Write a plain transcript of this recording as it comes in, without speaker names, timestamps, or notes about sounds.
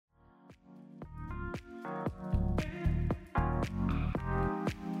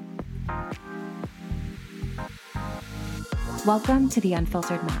Welcome to The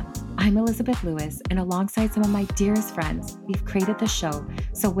Unfiltered Mom. I'm Elizabeth Lewis, and alongside some of my dearest friends, we've created the show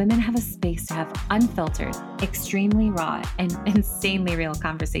so women have a space to have unfiltered, extremely raw, and insanely real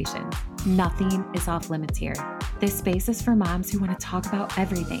conversations. Nothing is off limits here. This space is for moms who want to talk about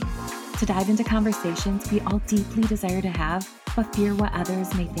everything, to dive into conversations we all deeply desire to have, but fear what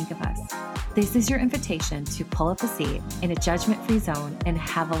others may think of us. This is your invitation to pull up a seat in a judgment-free zone and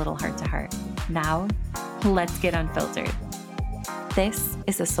have a little heart-to-heart. Now, let's get unfiltered. This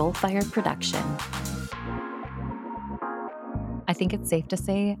is a Soulfire production. I think it's safe to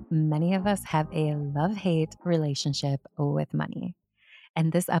say many of us have a love-hate relationship with money.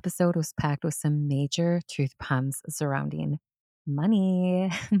 And this episode was packed with some major truth bombs surrounding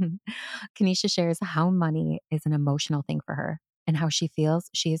money. Kanisha shares how money is an emotional thing for her and how she feels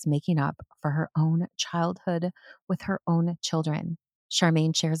she is making up for her own childhood with her own children.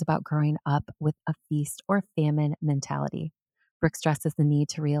 Charmaine shares about growing up with a feast or famine mentality. Brooke stresses the need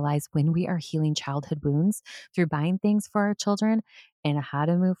to realize when we are healing childhood wounds through buying things for our children and how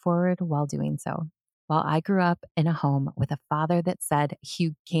to move forward while doing so. While I grew up in a home with a father that said,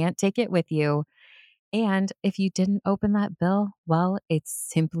 you can't take it with you. And if you didn't open that bill, well, it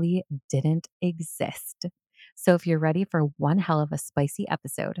simply didn't exist. So if you're ready for one hell of a spicy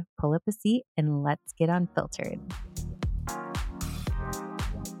episode, pull up a seat and let's get unfiltered.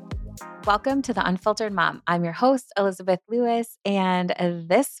 Welcome to The Unfiltered Mom. I'm your host, Elizabeth Lewis, and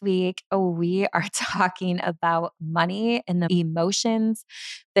this week we are talking about money and the emotions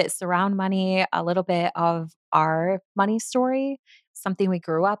that surround money, a little bit of our money story, something we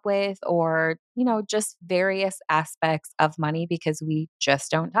grew up with, or, just various aspects of money because we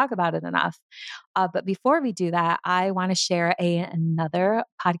just don't talk about it enough. But before we do that, I want to share another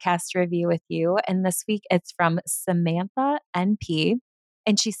podcast review with you. And this week it's from Samantha NP.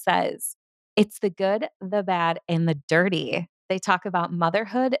 And she says, it's the good, the bad, and the dirty. They talk about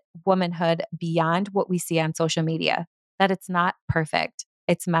motherhood, womanhood beyond what we see on social media, that it's not perfect.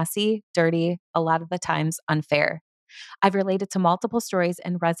 It's messy, dirty, a lot of the times unfair. I've related to multiple stories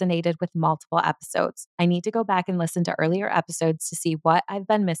and resonated with multiple episodes. I need to go back and listen to earlier episodes to see what I've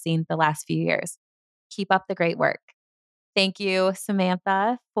been missing the last few years. Keep up the great work. Thank you,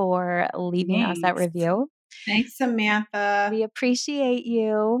 Samantha, for leaving us that review. Thanks, Samantha. We appreciate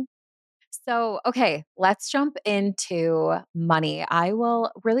you. So, okay, let's jump into money. I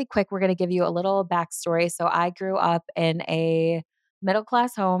will really quick, we're going to give you a little backstory. So I grew up in a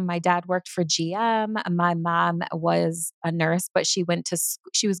middle-class home. My dad worked for GM. My mom was a nurse, but she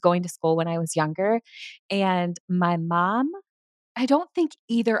was going to school when I was younger. And my mom, I don't think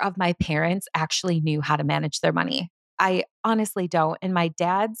either of my parents actually knew how to manage their money. I honestly don't. And my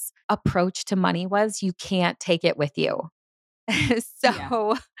dad's approach to money was, you can't take it with you.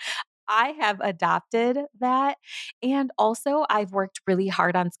 So I have adopted that. And also, I've worked really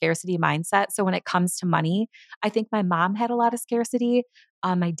hard on scarcity mindset. So when it comes to money, I think my mom had a lot of scarcity.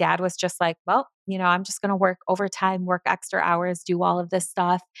 My dad was just like, well, I'm just going to work overtime, work extra hours, do all of this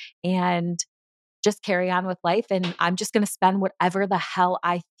stuff, and just carry on with life. And I'm just going to spend whatever the hell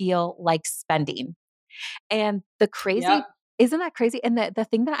I feel like spending. And isn't that crazy? And the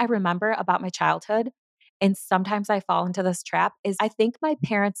thing that I remember about my childhood, and sometimes I fall into this trap, is I think my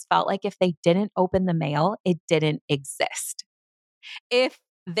parents felt like if they didn't open the mail, it didn't exist. If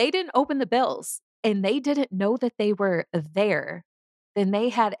they didn't open the bills and they didn't know that they were there, then they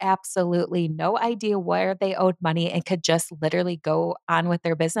had absolutely no idea where they owed money and could just literally go on with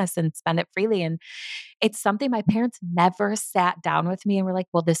their business and spend it freely. And it's something my parents never sat down with me and were like,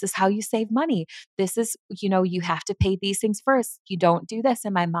 well, this is how you save money. This is, you have to pay these things first. You don't do this.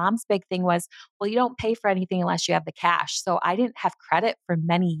 And my mom's big thing was, well, you don't pay for anything unless you have the cash. So I didn't have credit for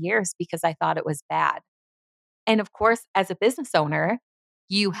many years because I thought it was bad. And of course, as a business owner,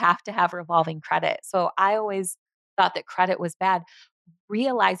 you have to have revolving credit. So I always thought that credit was bad,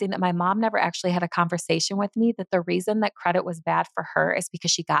 realizing that my mom never actually had a conversation with me that the reason that credit was bad for her is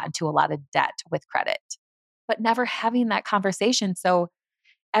because she got into a lot of debt with credit, but never having that conversation. So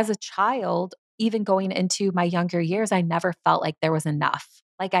as a child, even going into my younger years, I never felt like there was enough.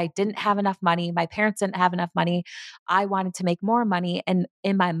 Like I didn't have enough money. My parents didn't have enough money. I wanted to make more money. And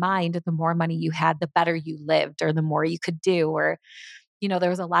in my mind, the more money you had, the better you lived or the more you could do. Or, there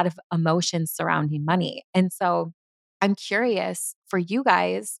was a lot of emotions surrounding money. And so I'm curious for you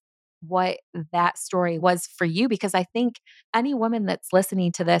guys what that story was for you, because I think any woman that's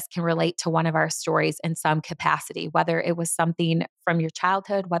listening to this can relate to one of our stories in some capacity, whether it was something from your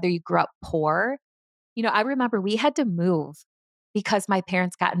childhood, whether you grew up poor. I remember we had to move because my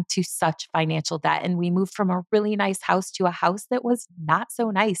parents got into such financial debt and we moved from a really nice house to a house that was not so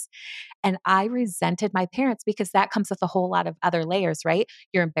nice. And I resented my parents because that comes with a whole lot of other layers, right?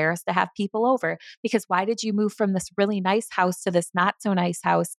 You're embarrassed to have people over because why did you move from this really nice house to this not so nice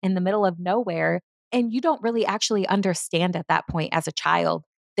house in the middle of nowhere? And you don't really actually understand at that point as a child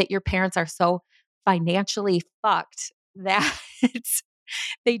that your parents are so financially fucked that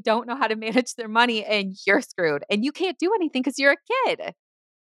they don't know how to manage their money and you're screwed and you can't do anything because you're a kid.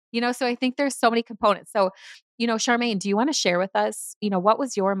 So I think there's so many components. So, Charmaine, do you want to share with us, what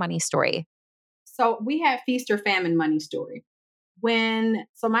was your money story? So we had feast or famine money story.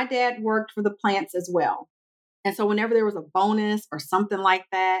 So my dad worked for the plants as well. And so whenever there was a bonus or something like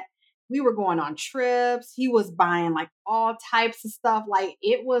that, we were going on trips. He was buying like all types of stuff. Like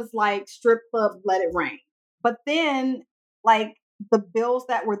it was like strip club, let it rain. But then like the bills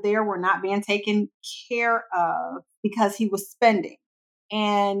that were there were not being taken care of because he was spending.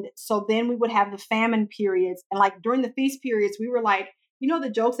 And so then we would have the famine periods. And like during the feast periods, we were like,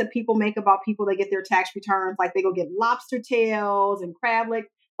 the jokes that people make about people that get their tax returns, like they go get lobster tails and crab legs.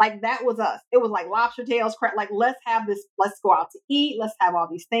 Like that was us. It was like lobster tails, crab. Like let's have this. Let's go out to eat. Let's have all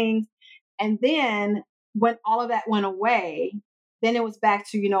these things. And then when all of that went away, then it was back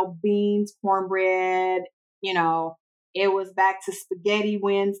to beans, cornbread. You know, it was back to spaghetti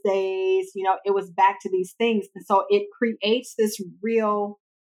Wednesdays. It was back to these things, and so it creates this real,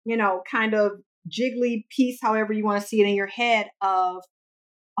 kind of jiggly piece, however you want to see it in your head of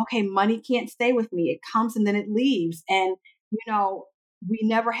okay, money can't stay with me. It comes and then it leaves. And, we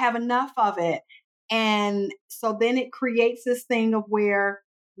never have enough of it. And so then it creates this thing of where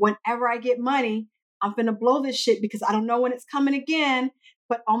whenever I get money, I'm going to blow this shit because I don't know when it's coming again.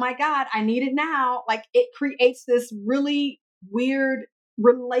 But oh my God, I need it now. Like it creates this really weird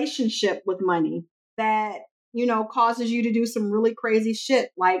relationship with money that, causes you to do some really crazy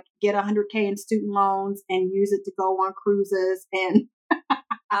shit, like get 100K in student loans and use it to go on cruises and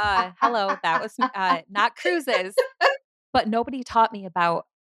Hello, that was not cruises, but nobody taught me about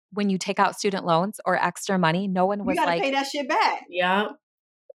when you take out student loans or extra money. No one you was got to like, pay that shit back. Yeah.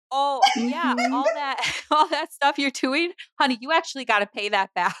 "Oh, yeah, Mhm. all that all that stuff you're doing, honey, you actually gotta pay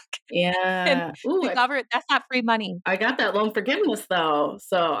that back." And Yeah. Ooh, the government that's not free money. I got that loan forgiveness though,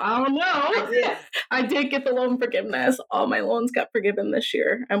 so I don't I know. did. I did get the loan forgiveness. All my loans got forgiven this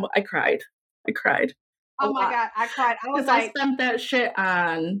year. I cried. I cried a Oh my lot God, I cried. I was because I like, spent that shit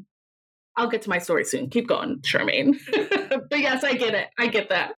on. I'll get to my story soon. Keep going, Charmaine. But yes, I get it. I get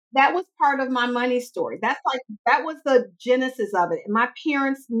that. that was part of my money story. That was the genesis of it. And my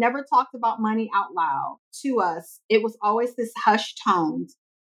parents never talked about money out loud to us. It was always this hushed tones.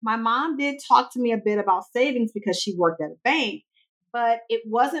 My mom did talk to me a bit about savings because she worked at a bank, but it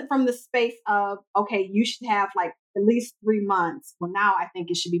wasn't from the space of, okay, you should have like at least 3 months. Well, now I think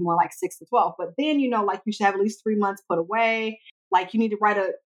it should be more like 6 to 12. But then, like you should have at least 3 months put away. Like you need to write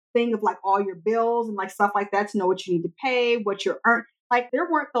a thing of like all your bills and like stuff like that to know what you need to pay, what you're earning. Like there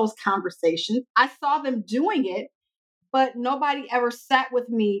weren't those conversations. I saw them doing it, but nobody ever sat with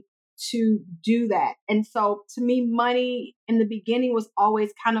me to do that. And so to me, money in the beginning was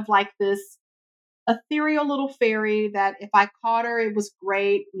always kind of like this ethereal little fairy that if I caught her, it was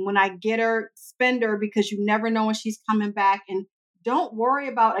great. When I get her, spend her because you never know when she's coming back. And don't worry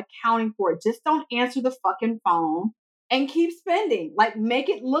about accounting for it. Just don't answer the fucking phone and keep spending. Like make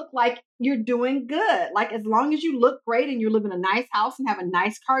it look like you're doing good. Like as long as you look great and you live in a nice house and have a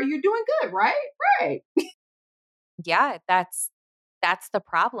nice car, you're doing good, right? Right. Yeah, that's the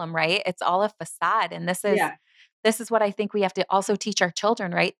problem, right? It's all a facade, and Yeah. this is what I think we have to also teach our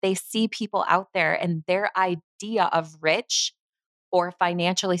children, right? They see people out there and their idea of rich or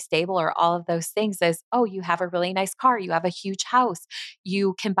financially stable or all of those things is, oh, you have a really nice car, you have a huge house,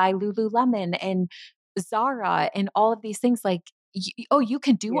 you can buy Lululemon and Zara and all of these things like oh, you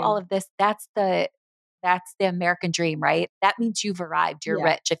can do Yeah. all of this. That's the American dream, right? That means you've arrived. You're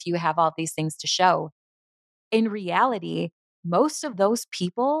Yeah. rich if you have all these things to show. In reality, most of those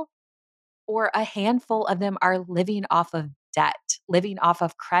people or a handful of them are living off of debt, living off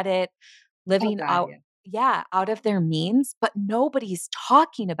of credit, Oh living God, out yeah. yeah, out of their means, but nobody's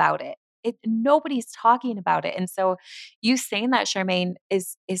talking about it. Nobody's talking about it. And so you saying that, Charmaine,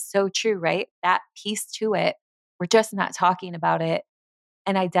 is so true, right? That piece to it. We're just not talking about it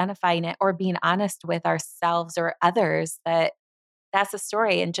and identifying it or being honest with ourselves or others that that's a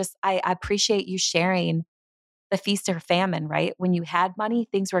story. And just I appreciate you sharing the feast or famine, right? When you had money,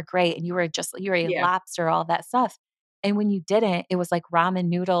 things were great and you were a Yeah. lobster, all that stuff. And when you didn't, it was like ramen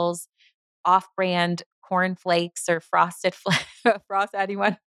noodles, off-brand cornflakes or frosted frost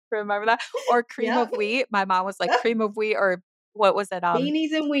anyone remember that? Or cream Yep. of wheat. My mom was like cream of wheat or what was it?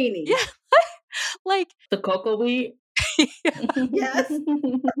 Beanies and Yeah, weenies. like, The cocoa wheat. Yes.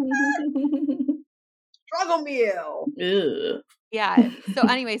 Struggle meal. Ew. yeah. So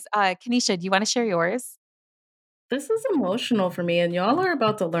anyways, Kanisha, do you wanna share yours? This is emotional for me, and y'all are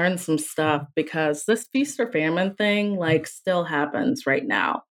about to learn some stuff because this feast or famine thing, like, still happens right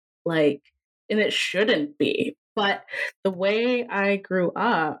now. Like, and it shouldn't be. But the way I grew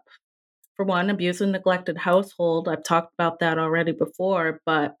up, for one, abused and neglected household, I've talked about that already before.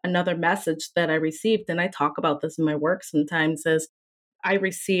 But another message that I received, and I talk about this in my work sometimes, is I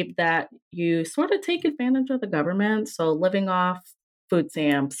received that you sort of take advantage of the government. So living off food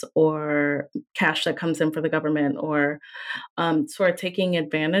stamps or cash that comes in for the government, or sort of taking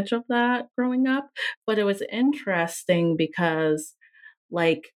advantage of that growing up. But it was interesting because,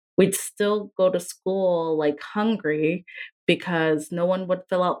 like, we'd still go to school like hungry because no one would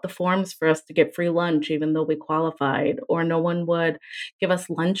fill out the forms for us to get free lunch, even though we qualified, or no one would give us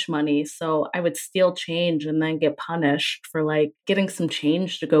lunch money. So I would steal change and then get punished for like getting some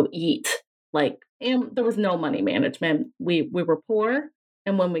change to go eat. Like, and there was no money management. We were poor,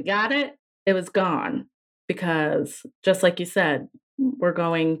 and when we got it, it was gone because, just like you said, we're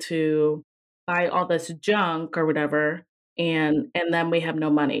going to buy all this junk or whatever, and then we have no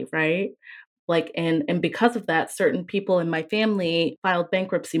money, right? Like, and because of that, certain people in my family filed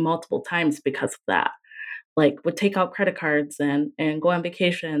bankruptcy multiple times because of that. Like, would take out credit cards and go on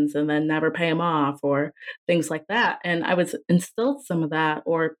vacations and then never pay them off or things like that. And I was instilled some of that,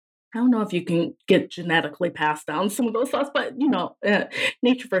 or I don't know if you can get genetically passed down some of those thoughts, but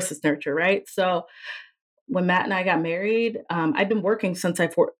nature versus nurture, right? So when Matt and I got married, I've been working since I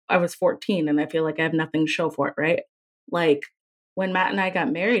was 14, and I feel like I have nothing to show for it, right? Like, when Matt and I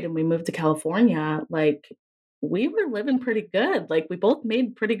got married and we moved to California, like, we were living pretty good. Like, we both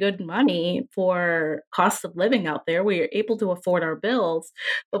made pretty good money for cost of living out there. We were able to afford our bills,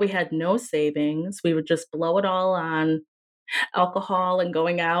 but we had no savings. We would just blow it all on alcohol and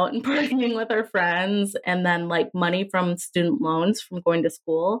going out and partying with our friends, and then like money from student loans from going to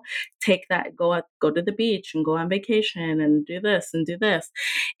school, take that, go to the beach and go on vacation and do this and do this.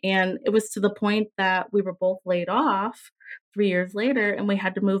 And it was to the point that we were both laid off 3 years later, and we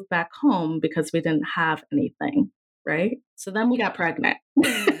had to move back home because we didn't have anything, right? So then we got pregnant.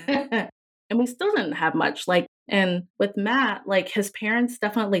 And we still didn't have much. Like, and with Matt, like, his parents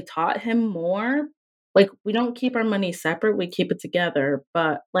definitely taught him more. Like, we don't keep our money separate, we keep it together,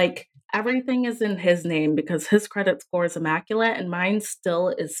 but, like, everything is in his name because his credit score is immaculate and mine still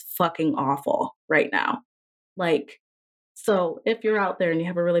is fucking awful right now. Like, so if you're out there and you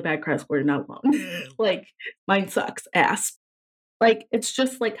have a really bad credit score, you're not alone. Like, mine sucks ass. Like, it's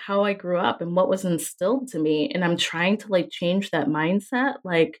just, like, how I grew up and what was instilled to me, and I'm trying to, like, change that mindset.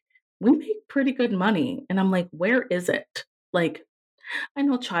 Like, we make pretty good money, and I'm like, "Where is it?" Like, I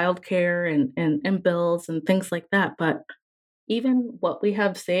know childcare and bills and things like that, but even what we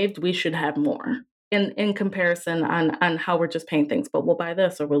have saved, we should have more in comparison on how we're just paying things. But we'll buy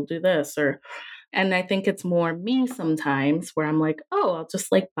this or we'll do this, or and I think it's more me sometimes where I'm like, oh, I'll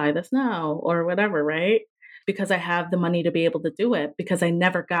just like buy this now or whatever, right? Because I have the money to be able to do it because I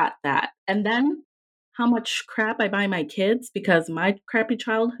never got that. And then how much crap I buy my kids because my crappy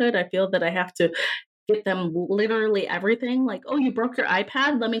childhood, I feel that I have to get them literally everything. Like, "Oh, you broke your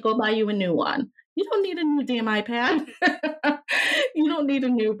iPad? Let me go buy you a new one." You don't need a new damn iPad. You don't need a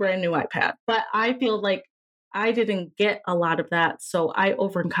new brand new iPad. But I feel like I didn't get a lot of that, so I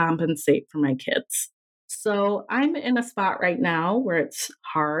overcompensate for my kids. So I'm in a spot right now where it's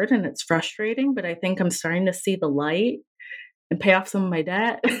hard and it's frustrating, but I think I'm starting to see the light and pay off some of my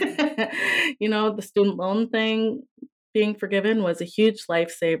debt. The student loan thing, being forgiven was a huge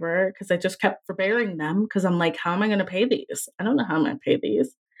lifesaver because I just kept forbearing them because I'm like, how am I going to pay these? I don't know how I'm going to pay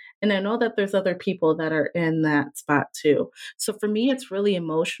these. And I know that there's other people that are in that spot too. So for me, it's really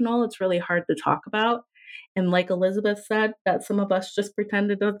emotional. It's really hard to talk about. And like Elizabeth said, that some of us just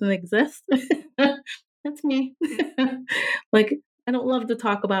pretend it doesn't exist. That's me. Like, I don't love to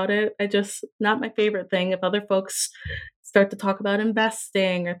talk about it. Not my favorite thing. If other folks start to talk about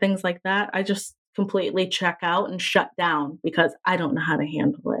investing or things like that, I just completely check out and shut down because I don't know how to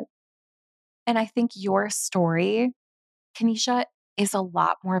handle it. And I think your story, Kanisha, is a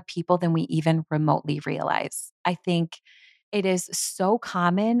lot more people than we even remotely realize. I think it is so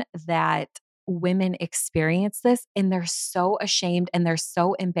common that women experience this and they're so ashamed and they're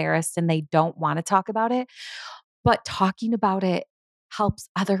so embarrassed and they don't want to talk about it. But talking about it helps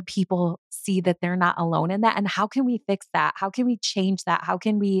other people see that they're not alone in that. And how can we fix that? How can we change that? How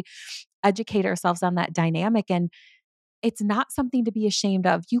can we educate ourselves on that dynamic? And it's not something to be ashamed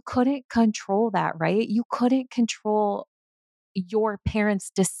of. You couldn't control that, right? You couldn't control your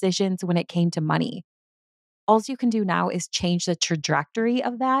parents' decisions when it came to money. All you can do now is change the trajectory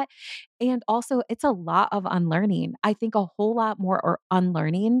of that. And also, it's a lot of unlearning. I think a whole lot more or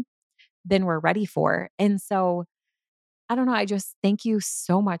unlearning than we're ready for. And so, I don't know. I just thank you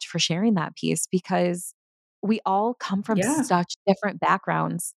so much for sharing that piece because we all come from Yeah. such different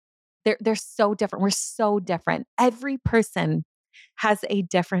backgrounds. They're so different. We're so different. Every person has a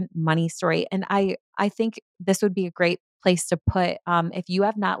different money story. And I think this would be a great place to put if you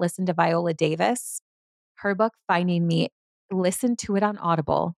have not listened to Viola Davis, her book Finding Me, listen to it on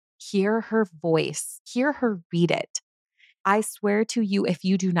Audible, hear her voice, hear her read it. I swear to you, if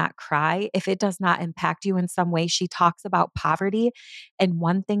you do not cry, if it does not impact you in some way, she talks about poverty. And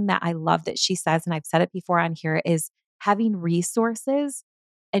one thing that I love that she says, and I've said it before on here, is having resources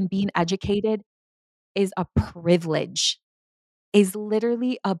and being educated is a privilege, is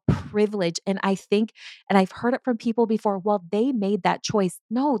literally a privilege. And I think, and I've heard it from people before, well, they made that choice.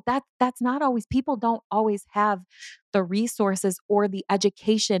 No, that's not always, people don't always have the resources or the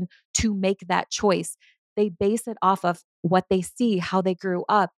education to make that choice. They base it off of what they see, how they grew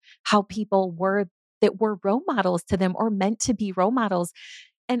up, how people were that were role models to them or meant to be role models.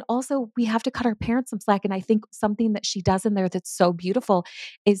 And also, we have to cut our parents some slack. And I think something that she does in there that's so beautiful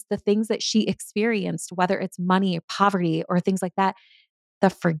is the things that she experienced, whether it's money or poverty or things like that, the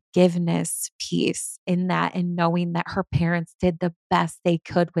forgiveness piece in that and knowing that her parents did the best they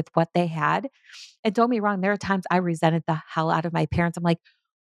could with what they had. And don't get me wrong, there are times I resented the hell out of my parents. I'm like,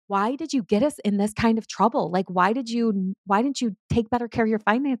 why did you get us in this kind of trouble? Like, why didn't you take better care of your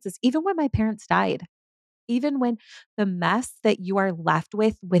finances? Even when my parents died, even when the mess that you are left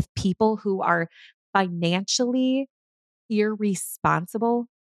with people who are financially irresponsible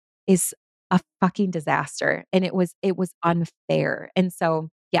is a fucking disaster. And it was unfair. And so,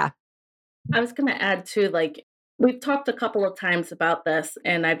 yeah. I was going to add too, like, we've talked a couple of times about this,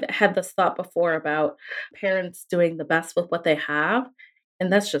 and I've had this thought before about parents doing the best with what they have.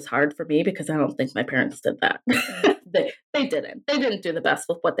 And that's just hard for me because I don't think my parents did that. They didn't. They didn't do the best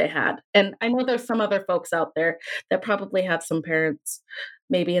with what they had. And I know there's some other folks out there that probably have some parents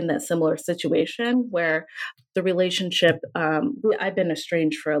maybe in that similar situation where the relationship, I've been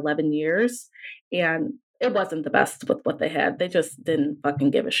estranged for 11 years, and it wasn't the best with what they had. They just didn't fucking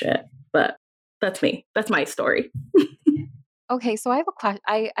give a shit. But that's me. That's my story. Okay, so I have a question.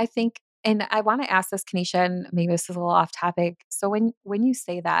 I think, and I want to ask this, Kanisha, and maybe this is a little off topic. So when you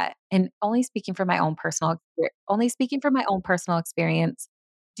say that, and only speaking from my own personal experience,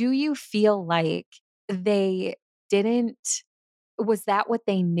 do you feel like they didn't? Was that what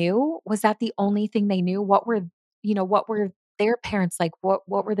they knew? Was that the only thing they knew? What were their parents like? What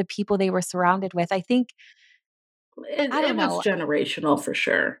were the people they were surrounded with? I think I It don't was know. generational for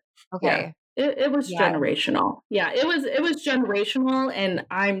sure. Yeah. Okay, It was yeah, generational. Yeah, it was generational, and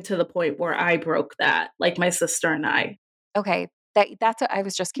I'm to the point where I broke that, like my sister and I. okay. That's what I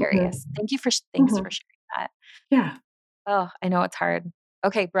was just curious. Mhm. Thanks for Mhm. sharing that. Yeah. Oh, I know it's hard.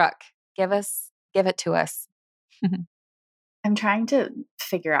 Okay, Brooke, give it to us. I'm trying to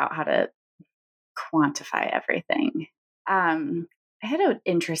figure out how to quantify everything. I had an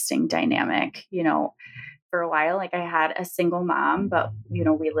interesting dynamic, for a while. Like I had a single mom, but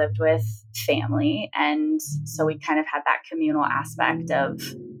we lived with family, and so we kind of had that communal aspect of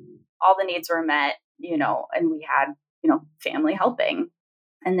all the needs were met, and we had, family helping.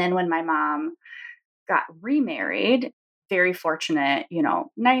 And then when my mom got remarried, very fortunate,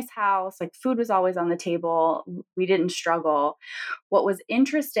 nice house, like food was always on the table. We didn't struggle. What was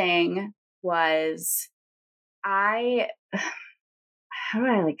interesting was I, how do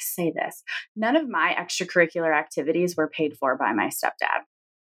I like say this? None of my extracurricular activities were paid for by my stepdad.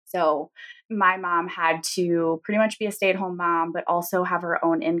 So my mom had to pretty much be a stay-at-home mom, but also have her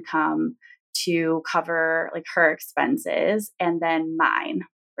own income to cover like her expenses and then mine,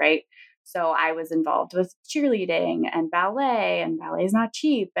 right? So I was involved with cheerleading and ballet is not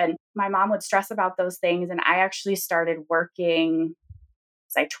cheap. And my mom would stress about those things. And I actually started working,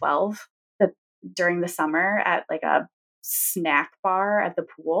 was I 12 during the summer at like a snack bar at the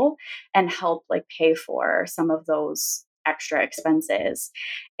pool and help like pay for some of those extra expenses.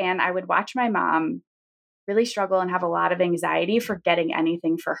 And I would watch my mom really struggle and have a lot of anxiety for getting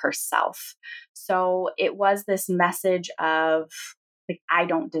anything for herself. So it was this message of like, I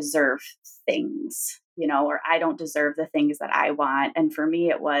don't deserve things, or I don't deserve the things that I want. And for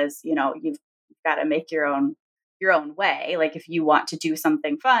me, it was, you've got to make your own way. Like if you want to do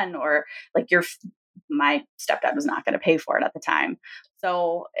something fun or like my stepdad was not going to pay for it at the time.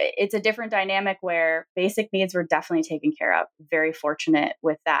 So it's a different dynamic where basic needs were definitely taken care of. Very fortunate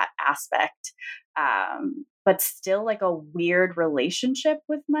with that aspect. But still like a weird relationship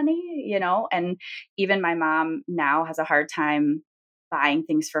with money, and even my mom now has a hard time buying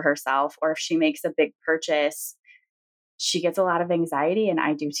things for herself, or if she makes a big purchase, she gets a lot of anxiety, and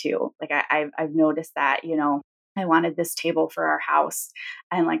I do too. Like I've noticed that, I wanted this table for our house,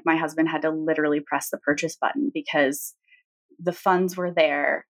 and like my husband had to literally press the purchase button because the funds were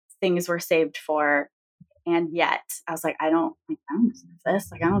there, things were saved for, and yet I was like, I don't deserve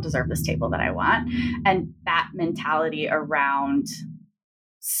this. Like I don't deserve this table that I want. And that mentality around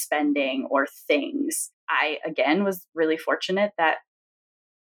spending or things, I again was really fortunate that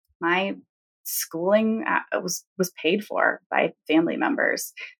my schooling was paid for by family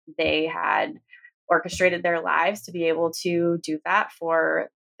members. They had orchestrated their lives to be able to do that for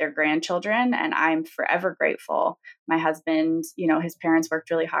their grandchildren, and I'm forever grateful. My husband, his parents worked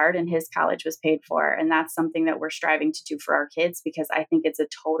really hard and his college was paid for, and that's something that we're striving to do for our kids, because I think it's a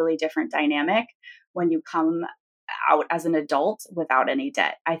totally different dynamic when you come out as an adult without any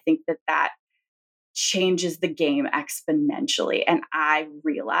debt. I think that changes the game exponentially. And I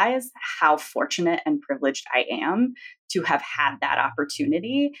realize how fortunate and privileged I am to have had that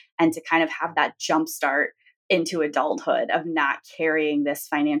opportunity and to kind of have that jump start into adulthood of not carrying this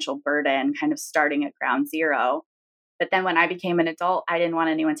financial burden, kind of starting at ground zero. But then when I became an adult, I didn't want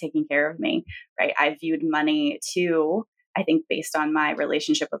anyone taking care of me, right? I viewed money too, I think based on my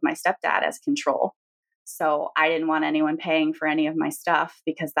relationship with my stepdad, as control. So I didn't want anyone paying for any of my stuff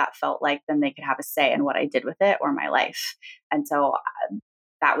because that felt like then they could have a say in what I did with it or my life. And so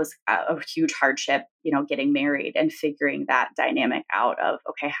that was a huge hardship, getting married and figuring that dynamic out of,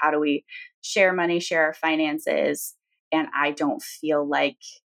 okay, how do we share money, share our finances? And I don't feel like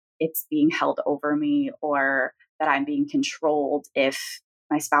it's being held over me or that I'm being controlled if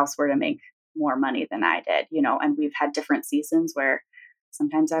my spouse were to make more money than I did, and we've had different seasons where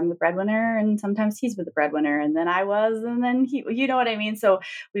sometimes I'm the breadwinner and sometimes he's the breadwinner, and then I was, and then he, you know what I mean? So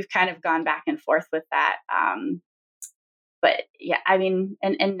we've kind of gone back and forth with that. But yeah, I mean,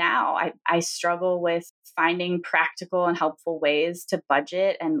 and now I struggle with finding practical and helpful ways to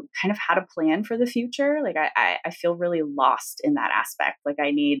budget and kind of how to plan for the future. Like I feel really lost in that aspect. Like I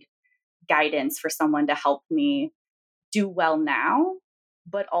need guidance for someone to help me do well now,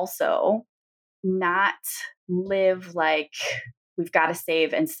 but also not live like we've got to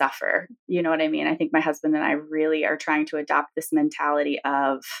save and suffer. You know what I mean? I think my husband and I really are trying to adopt this mentality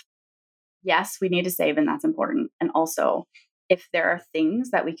of, yes, we need to save and that's important. And also, if there are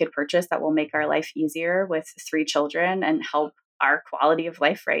things that we could purchase that will make our life easier with 3 children and help our quality of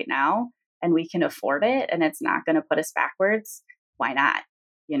life right now, and we can afford it and it's not going to put us backwards, why not?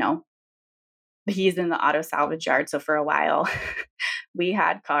 He's in the auto salvage yard. So for a while, we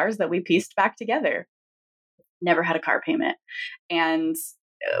had cars that we pieced back together. Never had a car payment. And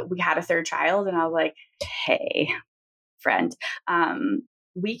we had a 3rd child. And I was like, hey, friend,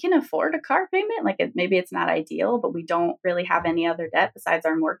 we can afford a car payment. Like maybe it's not ideal, but we don't really have any other debt besides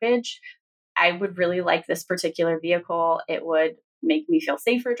our mortgage. I would really like this particular vehicle. It would make me feel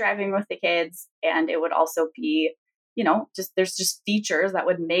safer driving with the kids. And it would also be, there's just features that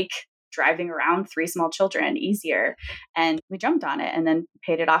would make driving around 3 small children easier. And we jumped on it and then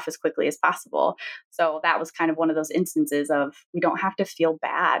paid it off as quickly as possible. So that was kind of one of those instances of we don't have to feel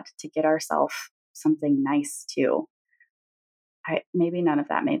bad to get ourselves something nice too. Maybe none of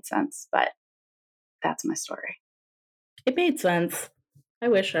that made sense, but that's my story. It made sense. I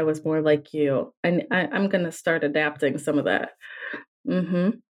wish I was more like you. I'm going to start adapting some of that.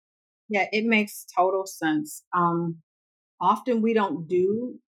 Mm-hmm. Yeah, it makes total sense. Often we don't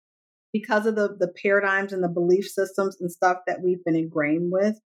do, because of the paradigms and the belief systems and stuff that we've been ingrained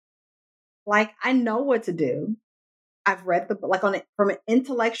with. Like I know what to do. I've read from an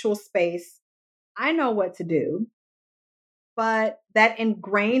intellectual space, I know what to do. But that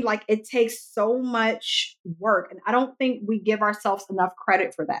ingrained, like it takes so much work. And I don't think we give ourselves enough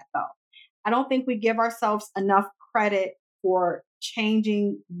credit for that though. I don't think we give ourselves enough credit for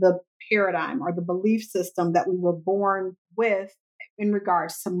changing the paradigm or the belief system that we were born with in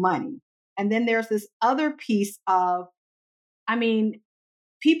regards to money. And then there's this other piece of, I mean,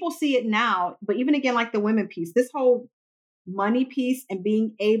 people see it now, but even again, like the women piece, this whole money piece and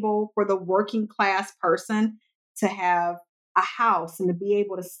being able for the working class person to have a house and to be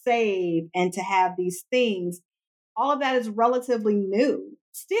able to save and to have these things, all of that is relatively new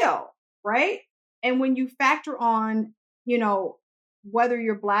still, right? And when you factor on, whether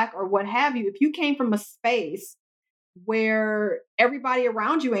you're Black or what have you, if you came from a space where everybody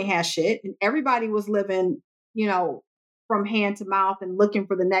around you ain't had shit and everybody was living, you know, from hand to mouth and looking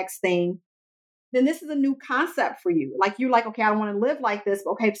for the next thing, then this is a new concept for you. Like you're like, okay, I don't want to live like this.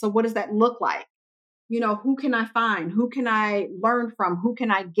 But okay, so what does that look like? You know, who can I find? Who can I learn from? Who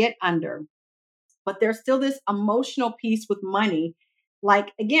can I get under? But there's still this emotional piece with money.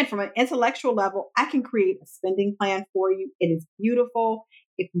 Like, again, from an intellectual level, I can create a spending plan for you. It is beautiful.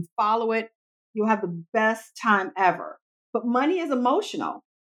 If you follow it, you'll have the best time ever. But money is emotional.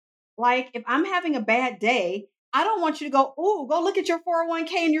 Like, if I'm having a bad day, I don't want you to go, oh, go look at your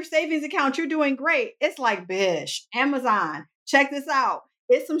 401k and your savings account. You're doing great. It's like, bish, Amazon, check this out.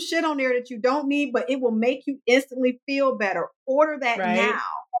 It's some shit on there that you don't need, but it will make you instantly feel better. Order that Right? now.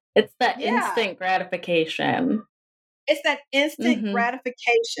 It's that Yeah. instant gratification. It's that instant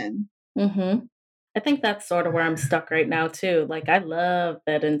gratification. I think that's sort of where I'm stuck right now, too. Like, I love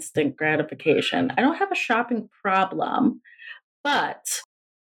that instant gratification. I don't have a shopping problem, but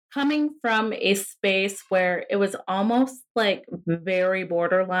coming from a space where it was almost like very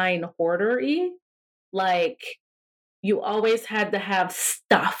borderline hoarder-y, like you always had to have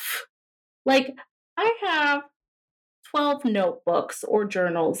stuff. Like, I have 12 notebooks or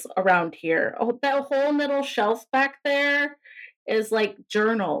journals around here. Oh, that whole little shelf back there is like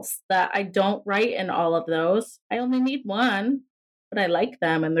journals that I don't write in all of those. I only need one, but I like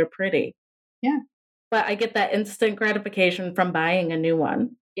them and they're pretty. Yeah. But I get that instant gratification from buying a new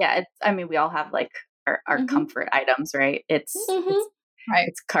one. Yeah, I mean, we all have like our comfort items, right? It's Right.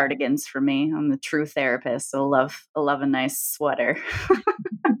 It's cardigans for me. I'm the true therapist. I love a nice sweater.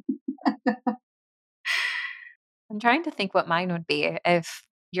 I'm trying to think what mine would be if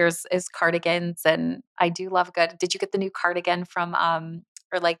yours is cardigans, and I do love good. Did you get the new cardigan from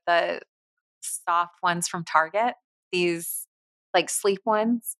or like the soft ones from Target? These like sleep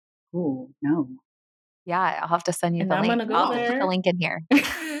ones? Ooh, no. Yeah, I'll have to send you And the I'm link. gonna go I'll put the there. link in here.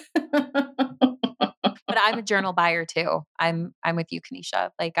 But I'm a journal buyer too. I'm with you, Kanisha.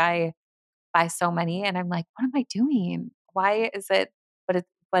 Like I buy so many and I'm like, what am I doing? Why is it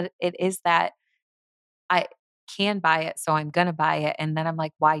but it is that I can buy it, so I'm gonna buy it. And then I'm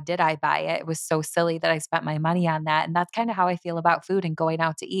like, why did I buy it? It was so silly that I spent my money on that. And that's kind of how I feel about food and going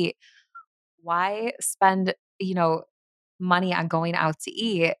out to eat. Why spend, money on going out to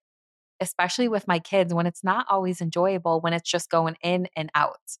eat, especially with my kids when it's not always enjoyable, when it's just going in and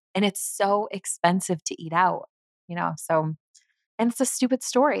out. And it's so expensive to eat out, So and it's a stupid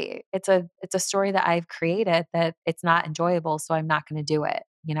story. It's a story that I've created that it's not enjoyable, so I'm not going to do it.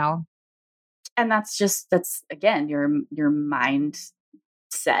 And that's again your mind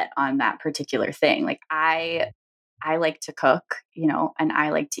set on that particular thing. Like I like to cook, and I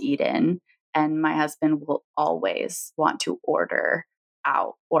like to eat in, and my husband will always want to order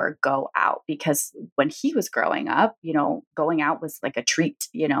out or go out because when he was growing up, going out was like a treat,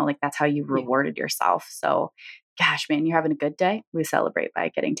 like that's how you rewarded yourself. So, gosh, man, you're having a good day, we celebrate by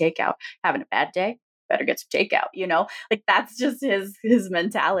getting takeout. Having a bad day, better get some takeout, like that's just his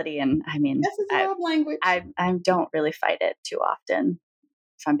mentality. And I mean, This is love language. I don't really fight it too often,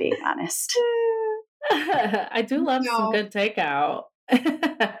 if I'm being honest. I do love some good takeout.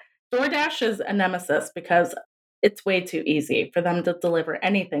 DoorDash is a nemesis because it's way too easy for them to deliver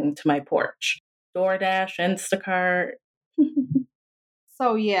anything to my porch. DoorDash, Instacart.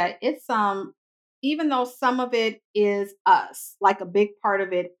 So yeah, it's even though some of it is us, like a big part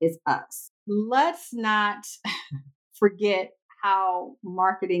of it is us. Let's not forget how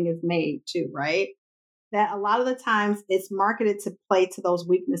marketing is made too, right? That a lot of the times it's marketed to play to those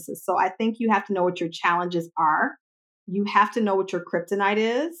weaknesses. So I think you have to know what your challenges are. You have to know what your kryptonite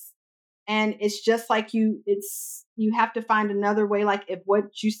is. And it's just like you have to find another way. Like if what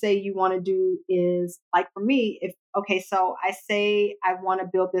you say you want to do is like for me, so I say I want to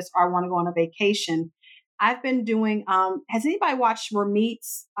build this or I want to go on a vacation. I've been doing, has anybody watched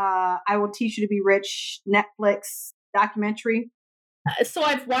Ramit's I Will Teach You to Be Rich Netflix documentary? So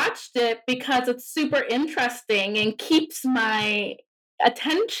I've watched it because it's super interesting and keeps my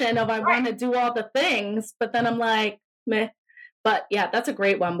attention of I want to do all the things, but then I'm like, meh. But yeah, that's a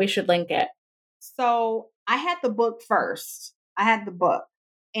great one. We should link it. So I had the book first.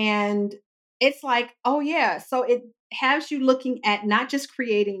 And it's like, oh yeah. So it has you looking at not just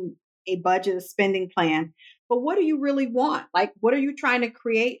creating a budget, a spending plan, but what do you really want? Like, what are you trying to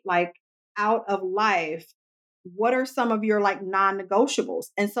create like out of life? What are some of your like non-negotiables?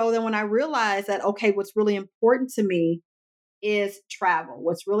 And so then when I realized that, okay, what's really important to me is travel.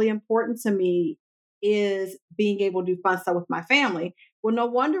 What's really important to me is being able to do fun stuff with my family. Well, no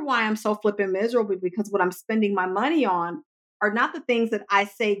wonder why I'm so flipping miserable because what I'm spending my money on are not the things that I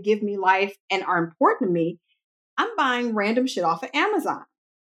say give me life and are important to me. I'm buying random shit off of Amazon.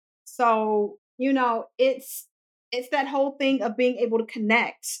 So, it's that whole thing of being able to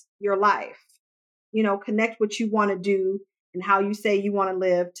connect your life, connect what you want to do and how you say you want to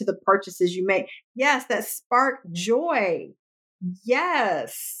live to the purchases you make. Yes, that spark joy.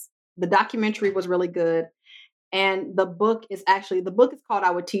 Yes. The documentary was really good. And the book is called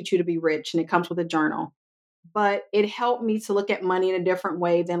I Would Teach You to Be Rich, and it comes with a journal. But it helped me to look at money in a different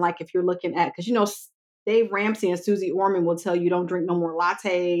way than like if you're looking at, because Dave Ramsey and Susie Orman will tell you don't drink no more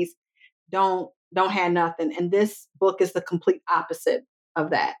lattes, don't have nothing. And this book is the complete opposite of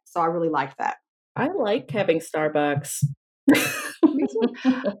that. So I really like that. I like having Starbucks. Me too.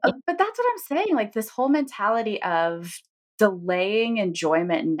 But that's what I'm saying. Like this whole mentality of delaying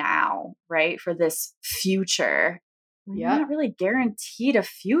enjoyment now, right? For this future. You're Yep. not really guaranteed a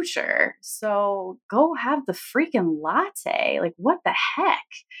future. So go have the freaking latte. Like, what the heck?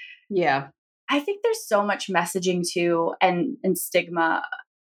 Yeah. I think there's so much messaging too and stigma.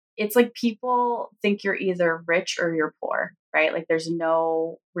 It's like people think you're either rich or you're poor, right? Like there's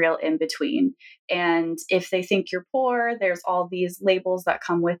no real in between. And if they think you're poor, there's all these labels that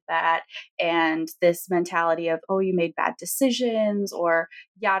come with that. And this mentality of, oh, you made bad decisions or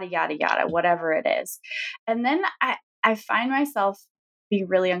yada, yada, yada, whatever it is. And then I find myself being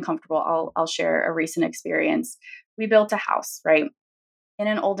really uncomfortable. I'll share a recent experience. We built a house, right? In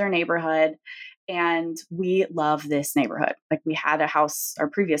an older neighborhood. And we love this neighborhood. Like we had a house, our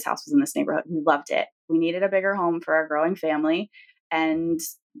previous house was in this neighborhood. We loved it. We needed a bigger home for our growing family. And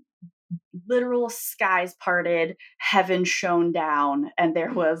literal skies parted, heaven shone down. And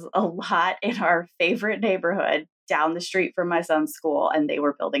there was a lot in our favorite neighborhood down the street from my son's school. And they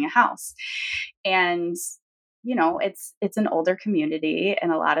were building a house. And it's an older community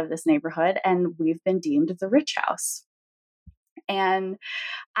in a lot of this neighborhood. And we've been deemed the rich house. And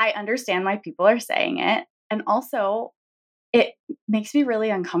I understand why people are saying it. And also, it makes me really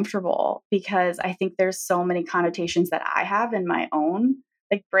uncomfortable because I think there's so many connotations that I have in my own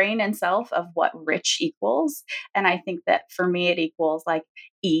like brain and self of what rich equals. And I think that for me, it equals like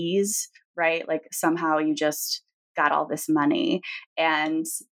ease, right? Like somehow you just got all this money. And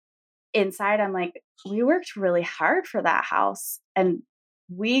inside, I'm like, we worked really hard for that house. And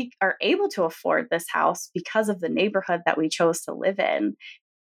we are able to afford this house because of the neighborhood that we chose to live in.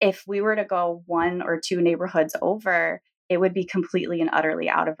 If we were to go one or two neighborhoods over, it would be completely and utterly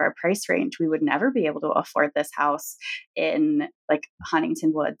out of our price range. We would never be able to afford this house in like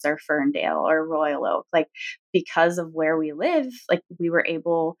Huntington Woods or Ferndale or Royal Oak. Like because of where we live, like we were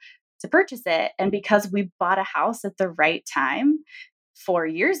able to purchase it. And because we bought a house at the right time 4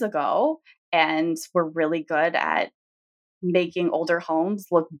 years ago, and we're really good at making older homes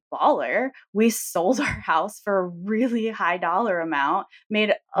look baller, we sold our house for a really high dollar amount,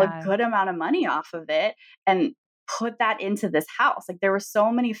 made a good amount of money off of it, and put that into this house. Like there were so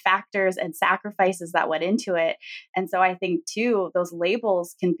many factors and sacrifices that went into it. And so I think too, those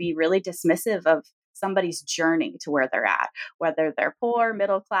labels can be really dismissive of somebody's journey to where they're at, whether they're poor,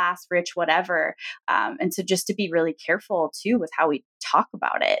 middle class, rich, whatever. And so just to be really careful too with how we talk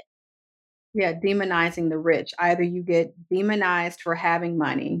about it. Yeah, demonizing the rich. Either you get demonized for having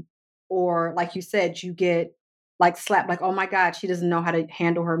money, or like you said, you get like slapped, like, oh my God, she doesn't know how to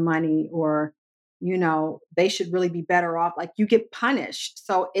handle her money, or, they should really be better off. Like you get punished.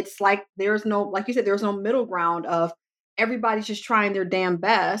 So it's like there's no, like you said, there's no middle ground of everybody's just trying their damn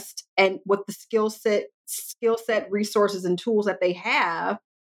best. And with the skill set, resources and tools that they have,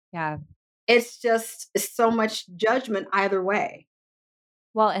 Yeah. it's so much judgment either way.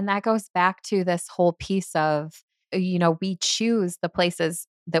 Well, and that goes back to this whole piece of, we choose the places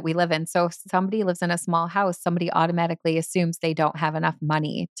that we live in. So if somebody lives in a small house, somebody automatically assumes they don't have enough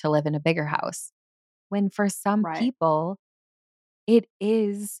money to live in a bigger house. When for some Right. people, it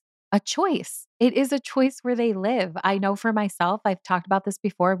is a choice. It is a choice where they live. I know for myself, I've talked about this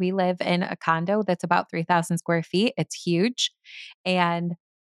before. We live in a condo that's about 3,000 square feet. It's huge. And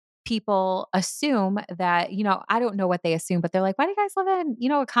people assume that, I don't know what they assume, but they're like, why do you guys live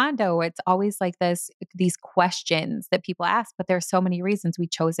in, a condo? It's always like these questions that people ask, but there's so many reasons. We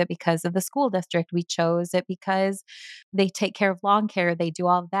chose it because of the school district. We chose it because they take care of lawn care. They do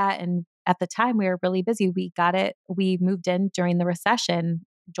all of that. And at the time we were really busy. We moved in during the recession.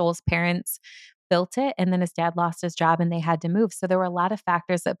 Joel's parents built it, and then his dad lost his job and they had to move. So there were a lot of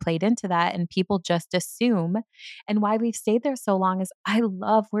factors that played into that, and people just assume. And why we've stayed there so long is I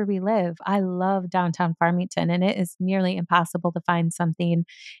love where we live. I love downtown Farmington, and it is nearly impossible to find something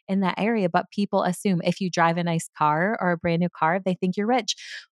in that area. But people assume if you drive a nice car or a brand new car, they think you're rich.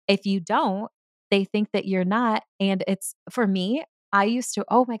 If you don't, they think that you're not. And it's for me, I used to,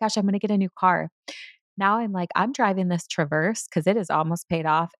 oh my gosh, I'm going to get a new car. Now I'm like, I'm driving this Traverse because it is almost paid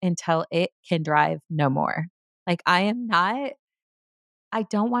off until it can drive no more. Like I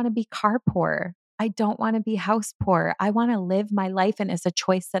don't want to be car poor. I don't want to be house poor. I want to live my life. And it's a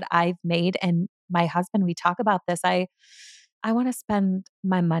choice that I've made. And my husband, we talk about this. I want to spend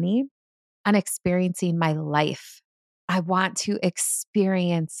my money on experiencing my life. I want to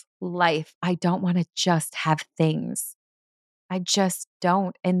experience life. I don't want to just have things. I just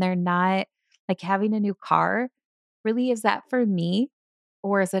don't. And they're not like having a new car. Really, is that for me?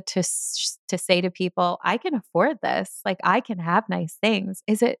 Or is it to say to people, I can afford this. Like I can have nice things.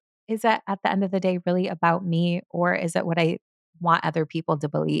 Is that at the end of the day really about me or is it what I want other people to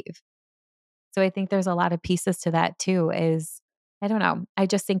believe? So I think there's a lot of pieces to that too is I don't know. I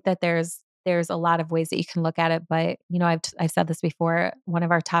just think that there's a lot of ways that you can look at it, but I've said this before. One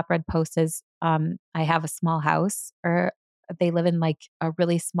of our top read posts is I have a small house or they live in like a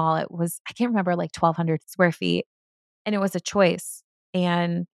really small I can't remember like 1200 square feet and it was a choice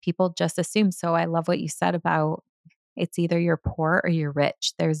and people just assume so. I love what you said about it's either you're poor or you're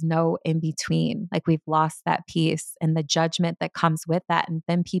rich. There's no in between. Like we've lost that piece and the judgment that comes with that. And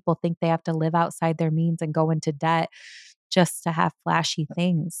then people think they have to live outside their means and go into debt just to have flashy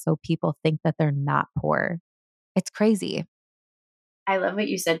things. So people think that they're not poor. It's crazy. I love what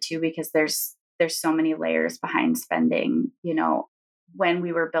you said too, because there's so many layers behind spending. When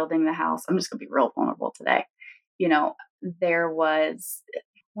we were building the house, I'm just gonna be real vulnerable today. You know, there was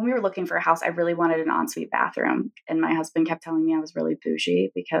when we were looking for a house, I really wanted an ensuite bathroom. And my husband kept telling me I was really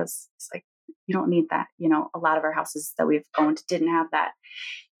bougie because it's like, you don't need that. A lot of our houses that we've owned didn't have that.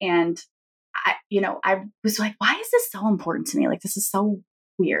 And I was like, why is this so important to me? Like, this is so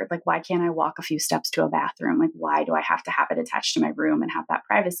weird. Like, why can't I walk a few steps to a bathroom? Like, why do I have to have it attached to my room and have that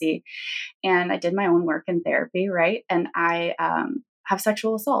privacy? And I did my own work in therapy, right? And I have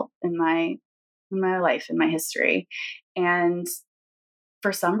sexual assault in my life, in my history. And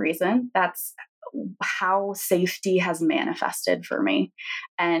for some reason, that's how safety has manifested for me.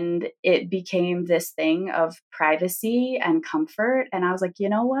 And it became this thing of privacy and comfort. And I was like, you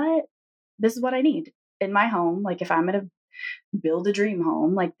know what? This is what I need in my home. Like, if I'm going to build a dream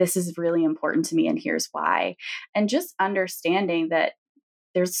home, like, this is really important to me. And here's why. And just understanding that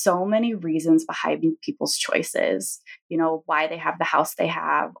there's so many reasons behind people's choices, why they have the house they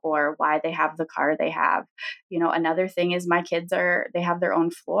have or why they have the car they have. Another thing is my kids they have their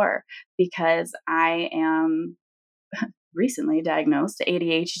own floor because I am recently diagnosed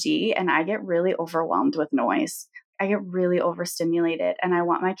ADHD and I get really overwhelmed with noise. I get really overstimulated and I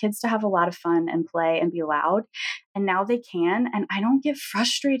want my kids to have a lot of fun and play and be loud. And now they can, and I don't get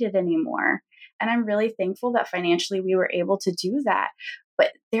frustrated anymore. And I'm really thankful that financially we were able to do that.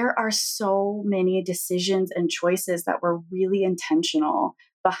 But there are so many decisions and choices that were really intentional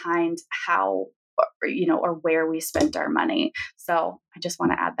behind how, or where we spent our money. So I just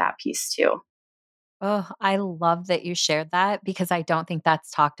want to add that piece too. Oh, I love that you shared that because I don't think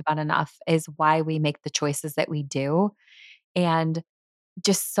that's talked about enough is why we make the choices that we do. And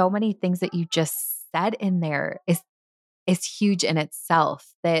just so many things that you just said in there is huge in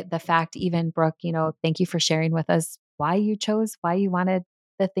itself. The fact even Brooke, thank you for sharing with us why you wanted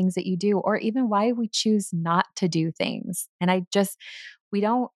the things that you do, or even why we choose not to do things. And we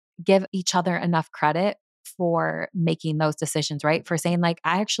don't give each other enough credit for making those decisions, right? For saying like,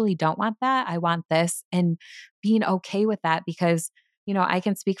 I actually don't want that. I want this and being okay with that because, I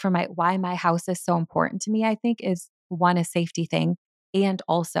can speak for why my house is so important to me, I think is one, a safety thing. And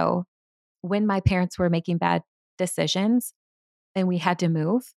also when my parents were making bad decisions and we had to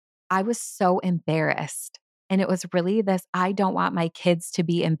move, I was so embarrassed. And it was really this I don't want my kids to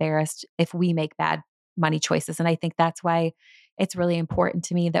be embarrassed if we make bad money choices. And I think that's why it's really important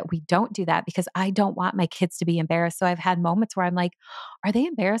to me that we don't do that because I don't want my kids to be embarrassed. So I've had moments where I'm like, are they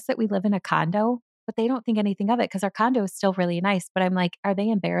embarrassed that we live in a condo? But they don't think anything of it because our condo is still really nice. But I'm like, are they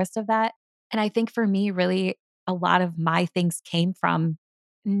embarrassed of that? And I think for me, really, a lot of my things came from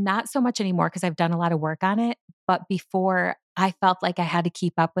not so much anymore because I've done a lot of work on it. But before, I felt like I had to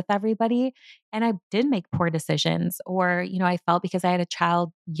keep up with everybody and I did make poor decisions. Or, I felt because I had a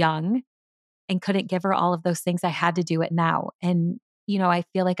child young and couldn't give her all of those things, I had to do it now. And, I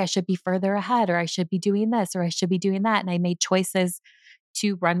feel like I should be further ahead or I should be doing this or I should be doing that. And I made choices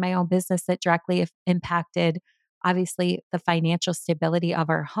to run my own business that directly impacted, obviously, the financial stability of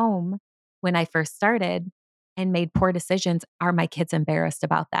our home when I first started and made poor decisions. Are my kids embarrassed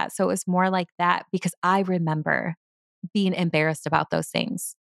about that? So it was more like that because I remember being embarrassed about those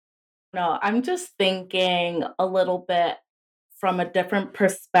things. No, I'm just thinking a little bit from a different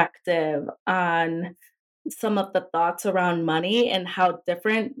perspective on some of the thoughts around money and how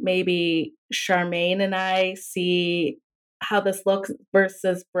different maybe Charmaine and I see how this looks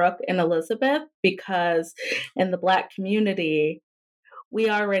versus Brooke and Elizabeth, because in the Black community, we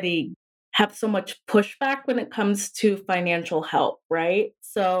already have so much pushback when it comes to financial help, right?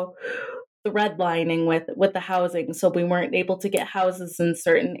 So the redlining with the housing, so we weren't able to get houses in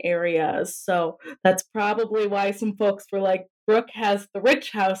certain areas. So that's probably why some folks were like, Brooke has the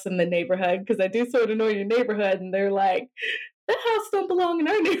rich house in the neighborhood, because I do sort of know your neighborhood, and they're like, that house don't belong in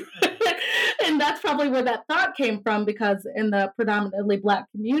our neighborhood. And that's probably where that thought came from, because in the predominantly Black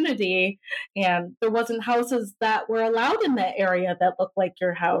community, and there wasn't houses that were allowed in that area that looked like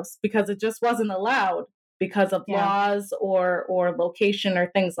your house, because it just wasn't allowed because of Yeah. laws or location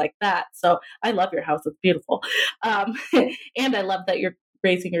or things like that. So I love your house. It's beautiful. And I love that you're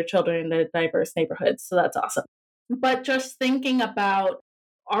raising your children in a diverse neighborhood. So that's awesome. But just thinking about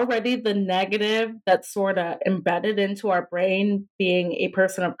already the negative that's sort of embedded into our brain being a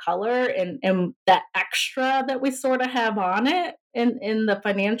person of color, and that extra that we sort of have on it in the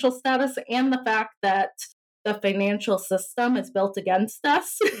financial status, and the fact that the financial system is built against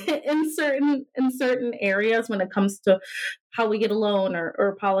us in certain areas when it comes to how we get a loan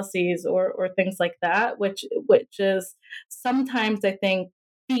or policies or things like that, which is sometimes, I think,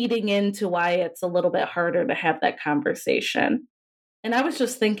 feeding into why it's a little bit harder to have that conversation. And I was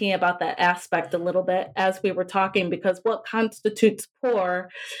just thinking about that aspect a little bit as we were talking, because what constitutes poor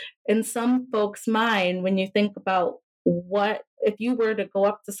in some folks' mind, when you think about what, if you were to go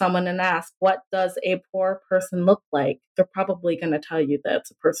up to someone and ask, what does a poor person look like? They're probably going to tell you that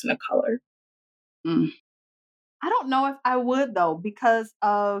it's a person of color. Mm. I don't know if I would though, because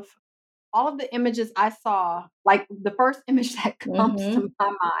of all of the images I saw. Like the first image that comes Mm-hmm. to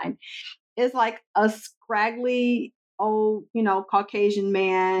my mind is like a scraggly old, Caucasian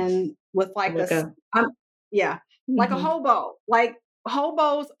man with like Like a, um, yeah, like a mm-hmm. hobo. Like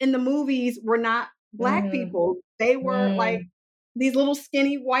hobos in the movies were not Black people. They were like Mm-hmm. these little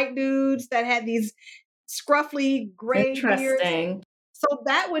skinny white dudes that had these scruffy gray beards. Interesting. So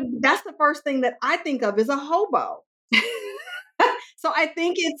that's the first thing that I think of is a hobo. So I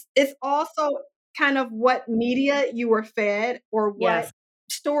think it's also kind of what media you were fed, or what Yes.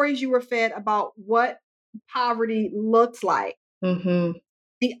 stories you were fed about what poverty looks like. Mm-hmm.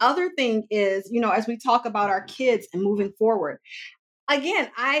 The other thing is, as we talk about our kids and moving forward,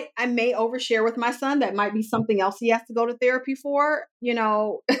 again, I may overshare with my son. That might be something else he has to go to therapy for, in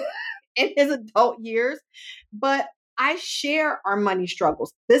his adult years. But I share our money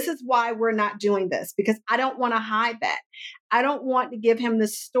struggles. This is why we're not doing this, because I don't want to hide that. I don't want to give him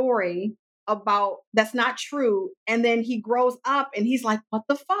this story about that's not true. And then he grows up and he's like, what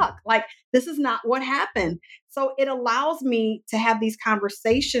the fuck? Like, this is not what happened. So it allows me to have these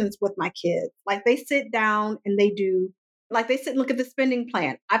conversations with my kids. Like they sit down and they sit and look at the spending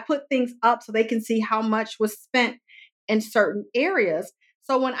plan. I put things up so they can see how much was spent in certain areas.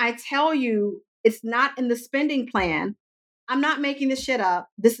 So when I tell you it's not in the spending plan, I'm not making this shit up.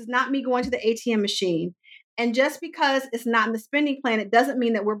 This is not me going to the ATM machine. And just because it's not in the spending plan, it doesn't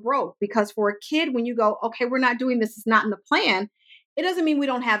mean that we're broke. Because for a kid, when you go, okay, we're not doing this, it's not in the plan, it doesn't mean we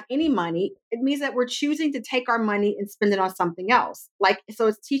don't have any money. It means that we're choosing to take our money and spend it on something else. Like, so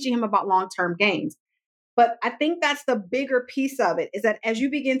it's teaching him about long-term gains. But I think that's the bigger piece of it, is that as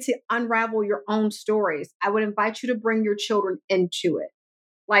you begin to unravel your own stories, I would invite you to bring your children into it,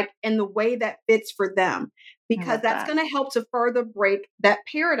 like in the way that fits for them, I because love that's that. going to help to further break that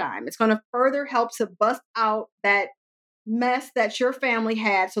paradigm. It's going to further help to bust out that mess that your family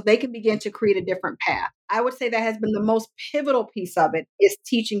had, so they can begin to create a different path. I would say that has been the most pivotal piece of it, is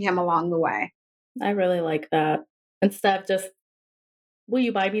teaching him along the way. I really like that. Instead of just, will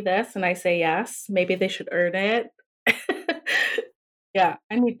you buy me this? And I say yes. Maybe they should earn it. Yeah,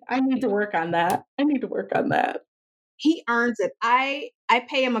 I need to work on that. I need to work on that. He earns it. I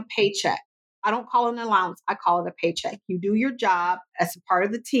pay him a paycheck. I don't call it an allowance. I call it a paycheck. You do your job as a part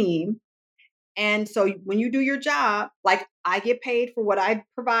of the team. And so when you do your job, like I get paid for what I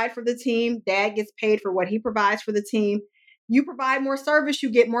provide for the team, dad gets paid for what he provides for the team. You provide more service, you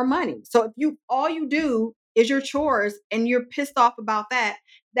get more money. So if you all you do is your chores and you're pissed off about that,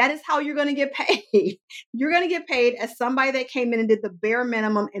 that is how you're going to get paid. You're going to get paid as somebody that came in and did the bare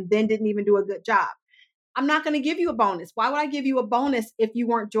minimum and then didn't even do a good job. I'm not going to give you a bonus. Why would I give you a bonus if you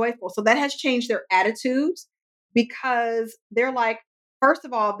weren't joyful? So that has changed their attitudes, because they're like, first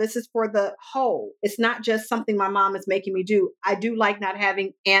of all, this is for the whole. It's not just something my mom is making me do. I do like not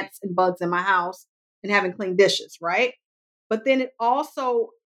having ants and bugs in my house and having clean dishes, right? But then it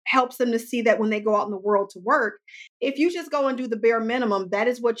also helps them to see that when they go out in the world to work, if you just go and do the bare minimum, that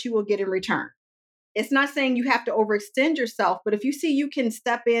is what you will get in return. It's not saying you have to overextend yourself, but if you see you can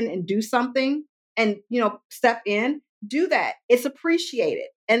step in and do something and, step in, do that. It's appreciated.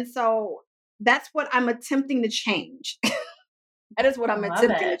 And so that's what I'm attempting to change. That is what I I'm love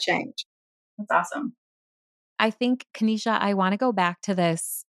attempting to it. change. That's awesome. I think, Kanisha, I want to go back to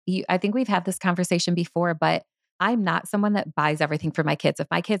this. I think we've had this conversation before, but I'm not someone that buys everything for my kids. If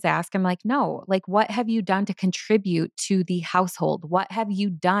my kids ask, I'm like, no, like, what have you done to contribute to the household? What have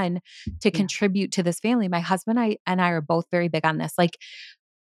you done to Yeah. contribute to this family? My husband and I are both very big on this. Like,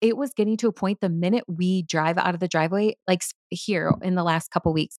 it was getting to a point the minute we drive out of the driveway, like here in the last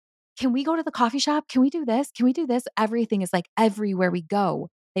couple weeks, can we go to the coffee shop? Can we do this? Can we do this? Everything is like everywhere we go,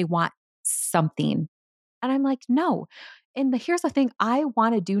 they want something. And I'm like, no. And here's the thing, I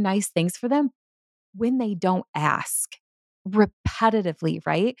want to do nice things for them when they don't ask repetitively,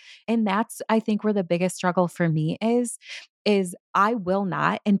 right? And that's, I think, where the biggest struggle for me is I will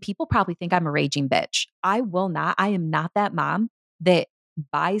not, and people probably think I'm a raging bitch. I will not, I am not that mom that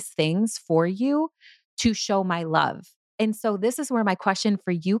buys things for you to show my love. And so this is where my question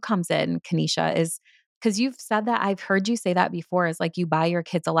for you comes in, Kanisha, is because you've said that, I've heard you say that before, is like you buy your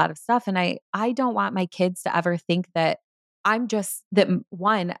kids a lot of stuff. And I don't want my kids to ever think that I'm just that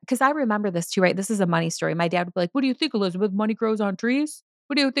one, because I remember this too, right? This is a money story. My dad would be like, "What do you think, Elizabeth? Money grows on trees?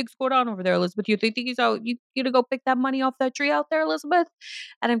 What do you think's going on over there, Elizabeth? You think he's out? You gonna go pick that money off that tree out there, Elizabeth?"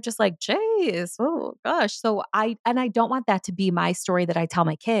 And I'm just like, "Jeez, oh gosh." So I don't want that to be my story that I tell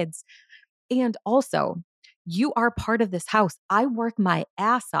my kids. And also, you are part of this house. I work my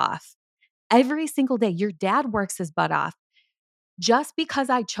ass off every single day. Your dad works his butt off. Just because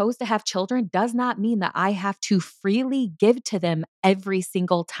I chose to have children does not mean that I have to freely give to them every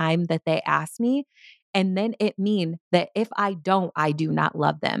single time that they ask me. And then it mean that if I don't, I do not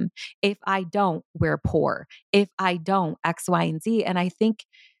love them. If I don't, we're poor. If I don't, X, Y, and Z. And I think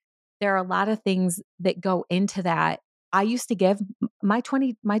there are a lot of things that go into that. I used to give my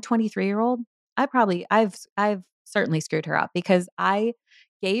 23-year-old, I've certainly screwed her up because I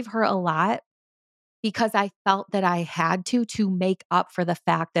gave her a lot because I felt that I had to make up for the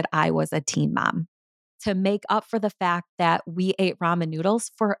fact that I was a teen mom, to make up for the fact that we ate ramen noodles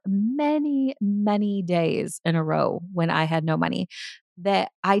for many, many days in a row when I had no money,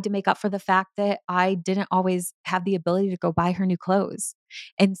 that I had to make up for the fact that I didn't always have the ability to go buy her new clothes.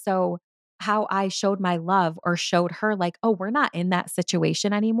 And so how I showed my love or showed her like, oh, we're not in that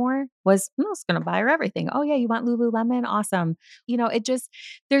situation anymore was, I was going to buy her everything. Oh yeah, you want Lululemon? Awesome.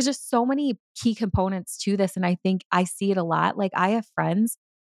 There's just so many key components to this. And I think I see it a lot. Like I have friends,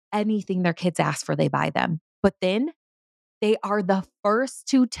 anything their kids ask for, they buy them. But then they are the first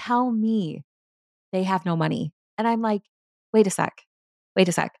to tell me they have no money. And I'm like, wait a sec, wait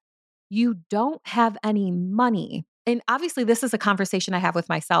a sec. You don't have any money. And obviously, this is a conversation I have with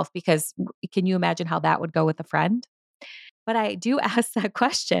myself because can you imagine how that would go with a friend? But I do ask that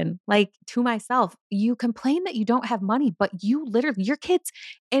question, like to myself. You complain that you don't have money, but you literally, your kids,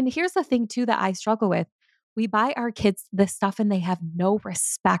 and here's the thing too that I struggle with. We buy our kids this stuff and they have no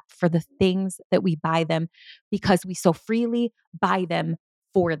respect for the things that we buy them because we so freely buy them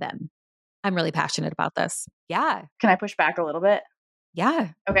for them. I'm really passionate about this. Yeah. Can I push back a little bit? Yeah.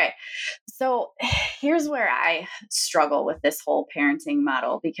 Okay. So here's where I struggle with this whole parenting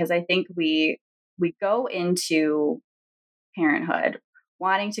model because I think we go into parenthood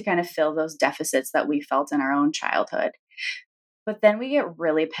wanting to kind of fill those deficits that we felt in our own childhood. But then we get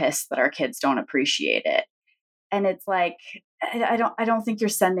really pissed that our kids don't appreciate it. And it's like I don't think you're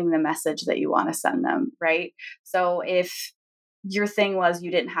sending the message that you want to send them, right? So if your thing was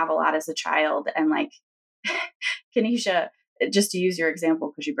you didn't have a lot as a child and like Kanisha, just to use your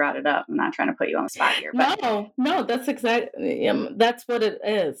example because you brought it up, I'm not trying to put you on the spot here, but No, that's exactly, that's what it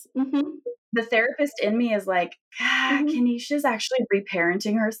is. the therapist in me is like, God, Mhm. Kanisha's actually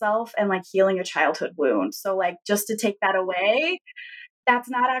reparenting herself and like healing a childhood wound. So like just to take that away, that's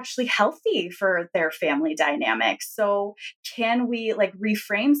not actually healthy for their family dynamics. So can we like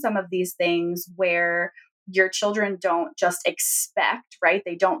reframe some of these things where your children don't just expect, right?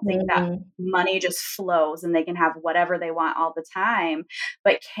 They don't think that Mhm. money just flows and they can have whatever they want all the time,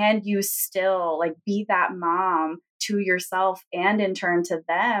 but can you still like be that mom to yourself and in turn to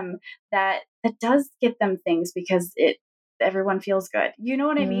them that does get them things because it everyone feels good. You know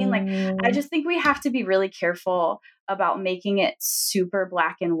what I mean? Like I Mm. just think we have to be really careful about making it super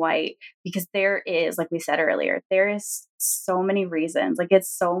black and white because there is, like we said earlier, there is so many reasons. Like it's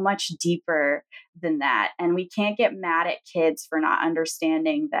so much deeper than that. And we can't get mad at kids for not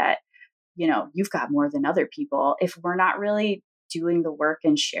understanding that, you've got more than other people if we're not really doing the work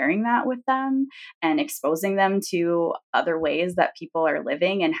and sharing that with them and exposing them to other ways that people are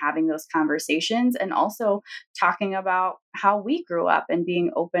living and having those conversations, and also talking about how we grew up and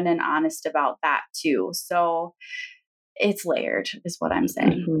being open and honest about that too. So it's layered, is what I'm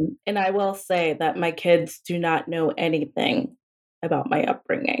saying. And I will say that my kids do not know anything about my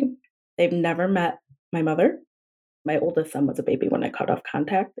upbringing. They've never met my mother. My oldest son was a baby when I cut off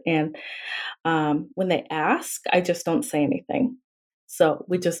contact. And when they ask, I just don't say anything. So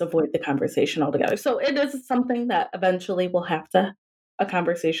we just avoid the conversation altogether. So it is something that eventually a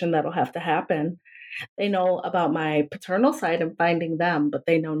conversation that'll have to happen. They know about my paternal side and finding them, but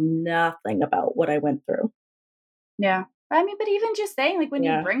they know nothing about what I went through. Yeah. I mean, but even just saying, like, when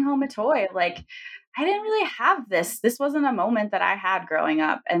you bring home a toy, like, I didn't really have this. This wasn't a moment that I had growing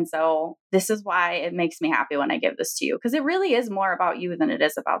up. And so this is why it makes me happy when I give this to you, because it really is more about you than it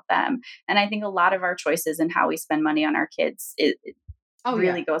is about them. And I think a lot of our choices and how we spend money on our kids, it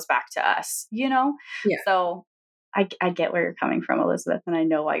really goes back to us, you know? Yeah. So I get where you're coming from, Elizabeth, and I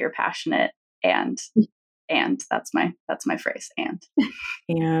know why you're passionate. And that's my phrase.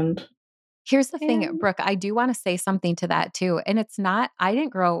 And here's the thing, Brooke, I do want to say something to that too. And it's not, I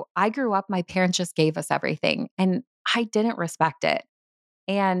grew up, my parents just gave us everything and I didn't respect it.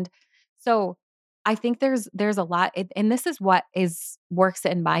 And so I think there's a lot, and this is what works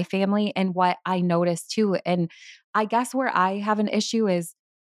in my family and what I notice too. And I guess where I have an issue is,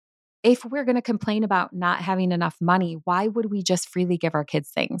 if we're going to complain about not having enough money, why would we just freely give our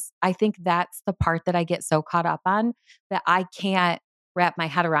kids things? I think that's the part that I get so caught up on that I can't wrap my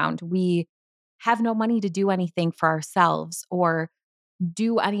head around. We have no money to do anything for ourselves or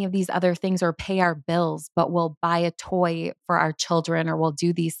do any of these other things or pay our bills, but we'll buy a toy for our children or we'll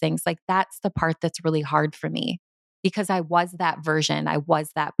do these things. Like, that's the part that's really hard for me because I was that version. I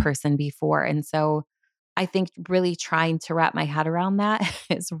was that person before. And so I think really trying to wrap my head around that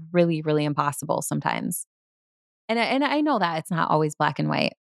is really, really impossible sometimes. And I know that it's not always black and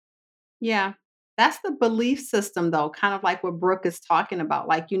white. Yeah. That's the belief system, though, kind of like what Brooke is talking about.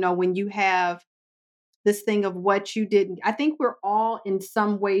 Like, when you have this thing of what you didn't, I think we're all in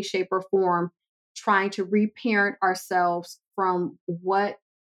some way, shape, or form trying to reparent ourselves from what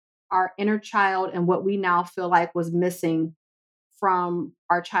our inner child and what we now feel like was missing from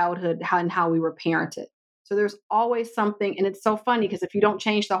our childhood and how we were parented. So there's always something, and it's so funny because if you don't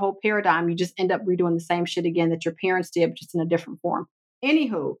change the whole paradigm, you just end up redoing the same shit again that your parents did, but just in a different form.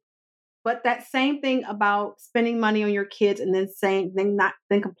 Anywho, but that same thing about spending money on your kids and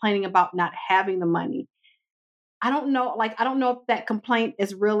then complaining about not having the money. I don't know if that complaint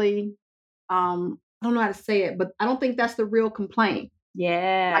is really I don't know how to say it, but I don't think that's the real complaint.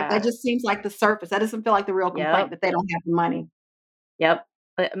 Yeah. Like, that just seems like the surface. That doesn't feel like the real complaint that they don't have the money. Yep.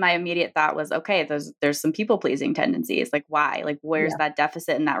 But my immediate thought was, okay, there's some people pleasing tendencies. Like, why? Like, where's that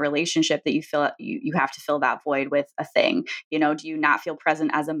deficit in that relationship that you feel you have to fill that void with a thing? Do you not feel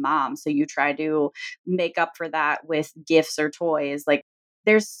present as a mom? So you try to make up for that with gifts or toys. Like,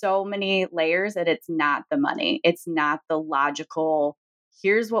 there's so many layers that it's not the money. It's not the logical,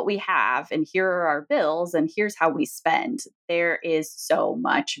 here's what we have and here are our bills and here's how we spend. There is so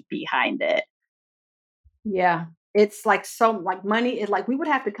much behind it. Yeah. It's like money is like, we would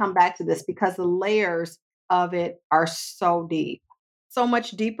have to come back to this because the layers of it are so deep, so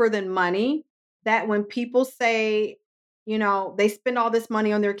much deeper than money, that when people say, they spend all this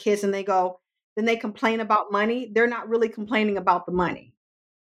money on their kids and then they complain about money, they're not really complaining about the money.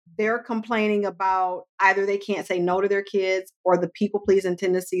 They're complaining about either they can't say no to their kids or the people pleasing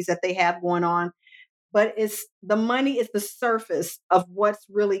tendencies that they have going on. But it's the money is the surface of what's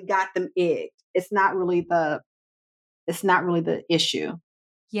really got them egged. It's not really the issue.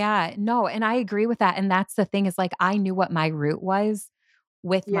 Yeah, no, and I agree with that. And that's the thing is, like, I knew what my root was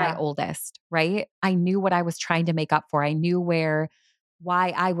with my oldest, right? I knew what I was trying to make up for. I knew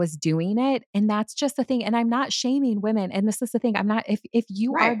why I was doing it. And that's just the thing. And I'm not shaming women. And this is the thing. I'm not, if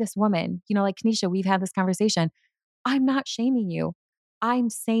you are this woman, like Kanisha, we've had this conversation. I'm not shaming you.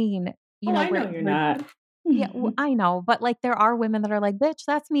 I'm saying, I know you're not. Yeah, well, I know, but like there are women that are like, bitch,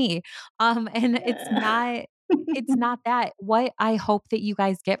 that's me. And it's not that. What I hope that you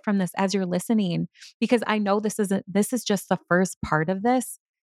guys get from this as you're listening, because I know this is just the first part of this,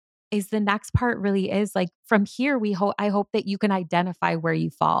 is the next part really is like, from here, I hope that you can identify where you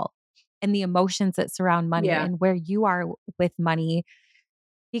fall and the emotions that surround money and where you are with money.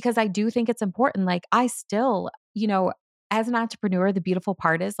 Because I do think it's important. Like, I still, as an entrepreneur, the beautiful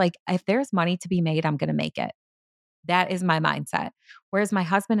part is like, if there's money to be made, I'm going to make it. That is my mindset. Whereas my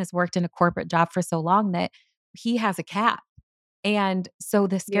husband has worked in a corporate job for so long that he has a cap. And so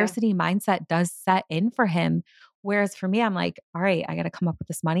the scarcity mindset does set in for him, Whereas for me, I'm like, all right, I got to come up with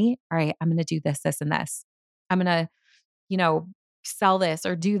this money. All right, I'm going to do this, this, and this. I'm going to, you know, sell this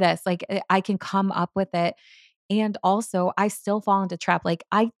or do this. Like I can come up with it. And also, I still fall into trap. Like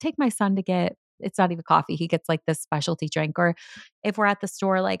I take my son to get, it's not even coffee. He gets like this specialty drink. Or if we're at the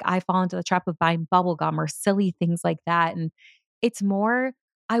store, like I fall into the trap of buying bubble gum or silly things like that. And it's more,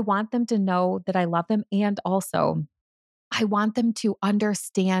 I want them to know that I love them. And also, I want them to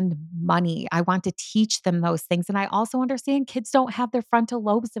understand money. I want to teach them those things. And I also understand kids don't have their frontal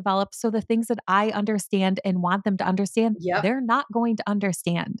lobes developed. So the things that I understand and want them to understand, Yep. they're not going to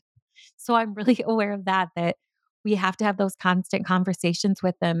understand. So I'm really aware of that, that we have to have those constant conversations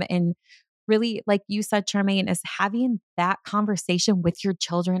with them. And really, like you said, Charmaine, is having that conversation with your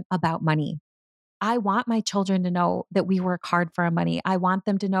children about money. I want my children to know that we work hard for our money. I want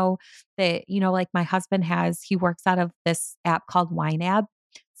them to know that, like my husband he works out of this app called YNAB.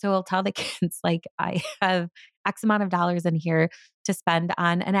 So he'll tell the kids, like, I have X amount of dollars in here to spend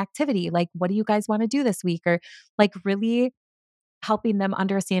on an activity. Like, what do you guys want to do this week? Or like really helping them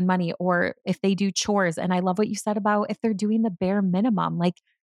understand money, or if they do chores. And I love what you said about if they're doing the bare minimum, like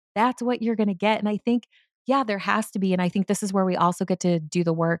that's what you're going to get. And I think, yeah, there has to be. And I think this is where we also get to do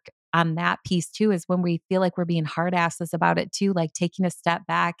the work on that piece too, is when we feel like we're being hard asses about it too, like taking a step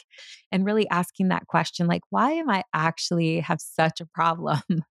back and really asking that question, like, why am I actually have such a problem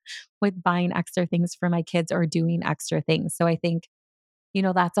with buying extra things for my kids or doing extra things? So I think,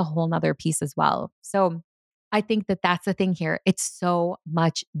 that's a whole nother piece as well. So I think that that's the thing here. It's so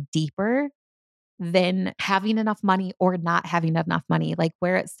much deeper than having enough money or not having enough money, like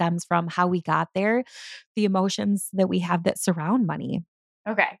where it stems from, how we got there, the emotions that we have that surround money.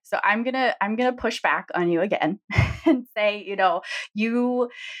 Okay, so I'm gonna push back on you again and say,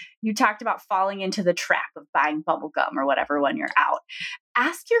 you talked about falling into the trap of buying bubble gum or whatever when you're out.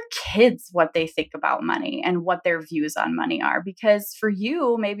 Ask your kids what they think about money and what their views on money are. Because for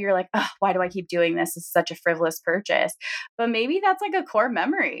you, maybe you're like, oh, why do I keep doing this? It's such a frivolous purchase. But maybe that's like a core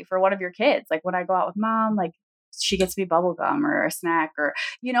memory for one of your kids. Like when I go out with mom, like she gets me bubble gum or a snack or,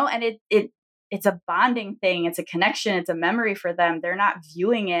 and it's a bonding thing. It's a connection. It's a memory for them. They're not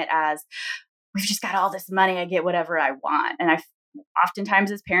viewing it as we've just got all this money. I get whatever I want. And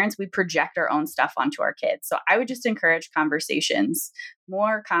oftentimes as parents, we project our own stuff onto our kids. So I would just encourage conversations,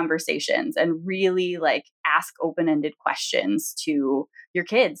 more conversations, and really like ask open-ended questions to your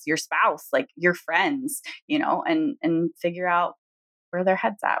kids, your spouse, like your friends, and figure out where their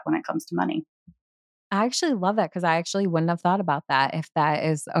head's at when it comes to money. I actually love that because I actually wouldn't have thought about that if that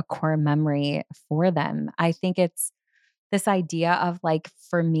is a core memory for them. I think it's this idea of like,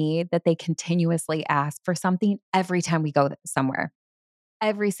 for me, that they continuously ask for something every time we go somewhere.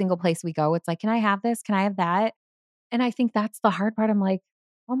 Every single place we go, it's like, can I have this? Can I have that? And I think that's the hard part. I'm like,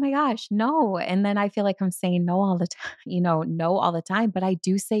 oh my gosh, no. And then I feel like I'm saying no all the time, no all the time. But I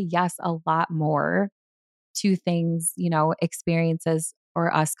do say yes a lot more to things, experiences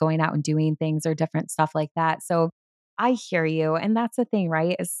or us going out and doing things or different stuff like that. So I hear you. And that's the thing,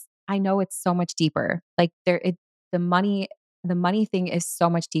 right? Is I know it's so much deeper. Like the money thing is so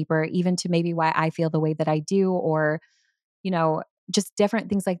much deeper, even to maybe why I feel the way that I do, or, you know, just different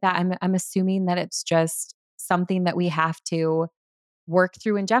things like that. I'm assuming that it's just something that we have to work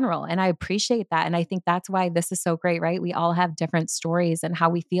through in general. And I appreciate that. And I think that's why this is so great, right? We all have different stories and how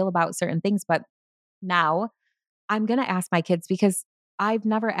we feel about certain things. But now I'm going to ask my kids because I've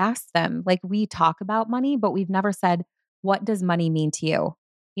never asked them. Like we talk about money, but we've never said, what does money mean to you?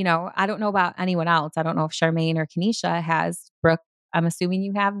 I don't know about anyone else. I don't know if Charmaine or Kenesha has. Brooke, I'm assuming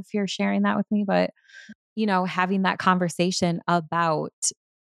you have if you're sharing that with me, but having that conversation about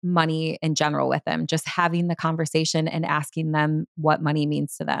money in general with them, just having the conversation and asking them what money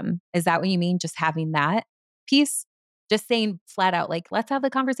means to them. Is that what you mean? Just having that piece? Just saying flat out, like, let's have the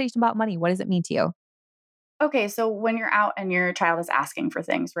conversation about money. What does it mean to you? Okay, so when you're out and your child is asking for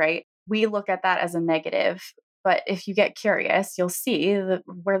things, right? We look at that as a negative. But if you get curious, you'll see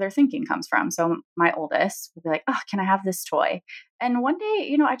where their thinking comes from. So my oldest will be like, "Oh, can I have this toy?" And one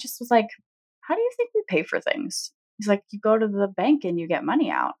day, I just was like, "How do you think we pay for things?" He's like, "You go to the bank and you get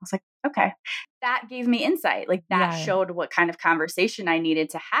money out." I was like, "Okay." That gave me insight. Like that Yeah. showed what kind of conversation I needed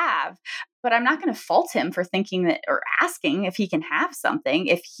to have. But I'm not going to fault him for thinking that or asking if he can have something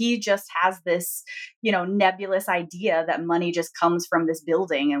if he just has this, nebulous idea that money just comes from this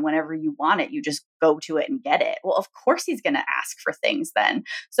building and whenever you want it, you just go to it and get it. Well, of course he's going to ask for things then.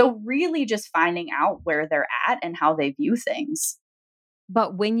 So really just finding out where they're at and how they view things.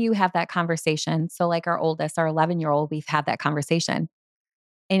 But when you have that conversation, so like our oldest, our 11-year-old, we've had that conversation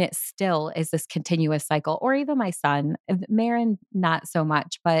and it still is this continuous cycle, or even my son, Marin, not so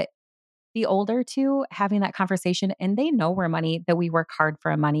much, but the older two having that conversation, and they know we're money, that we work hard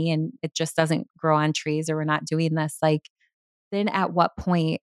for our money and it just doesn't grow on trees or we're not doing this. Like, then at what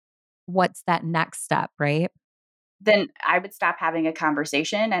point, what's that next step, right? Then I would stop having a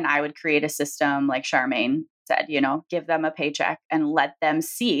conversation and I would create a system like Charmaine said, give them a paycheck and let them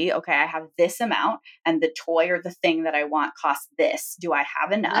see, okay, I have this amount and the toy or the thing that I want costs this. Do I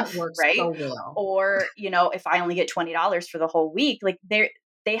have That enough? works Right. so well. Or, if I only get $20 for the whole week, like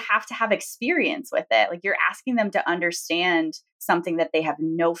they have to have experience with it. Like you're asking them to understand something that they have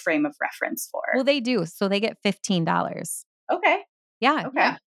no frame of reference for. Well, they do. So they get $15. Okay. Yeah. Okay.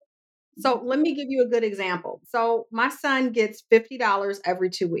 Yeah. So let me give you a good example. So my son gets $50 every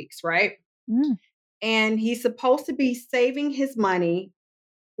 2 weeks, right? Mm. And he's supposed to be saving his money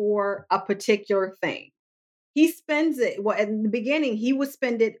for a particular thing. He spends it. Well, in the beginning, he would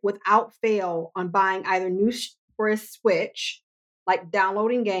spend it without fail on buying either for his Switch, like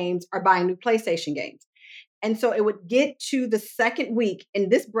downloading games, or buying new PlayStation games. And so it would get to the second week, and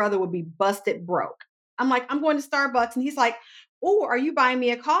this brother would be busted broke. I'm like, I'm going to Starbucks. And he's like, oh, are you buying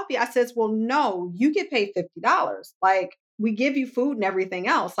me a coffee? I says, well, no, you get paid $50. Like, we give you food and everything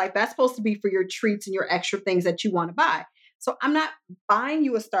else. Like, that's supposed to be for your treats and your extra things that you want to buy. So I'm not buying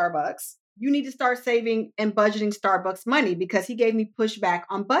you a Starbucks. You need to start saving and budgeting Starbucks money, because he gave me pushback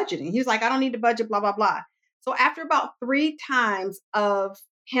on budgeting. He was like, I don't need to budget, blah, blah, blah. So after about 3 times of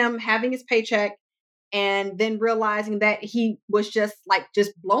him having his paycheck and then realizing that he was just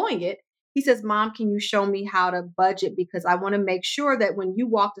blowing it, he says, Mom, can you show me how to budget? Because I want to make sure that when you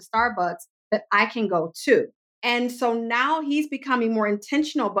walk to Starbucks, that I can go too. And so now he's becoming more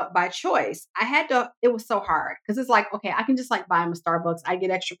intentional, but by choice. It was so hard, because it's like, okay, I can just like buy him a Starbucks. I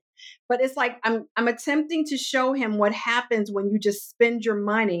get extra, but it's like, I'm attempting to show him what happens when you just spend your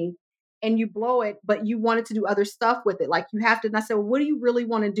money and you blow it, but you wanted to do other stuff with it. Like, you have to, and I said, well, what do you really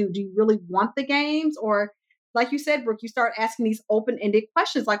want to do? Do you really want the games? Or like you said, Brooke, you start asking these open-ended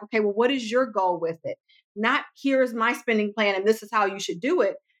questions like, okay, well, what is your goal with it? Not, here's my spending plan and this is how you should do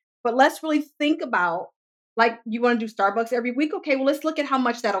it. But let's really think about, like, you want to do Starbucks every week? Okay, well, let's look at how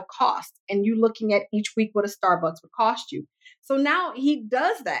much that'll cost. And you looking at each week what a Starbucks would cost you. So now he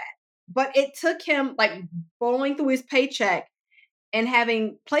does that. But it took him like blowing through his paycheck and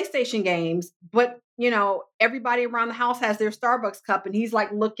having PlayStation games. But, everybody around the house has their Starbucks cup, and he's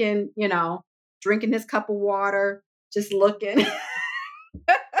like looking, drinking his cup of water, just looking.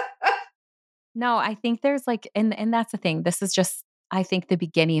 No, I think there's like, and that's the thing. This is just, I think, the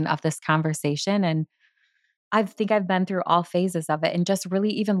beginning of this conversation. And I think I've been through all phases of it and just really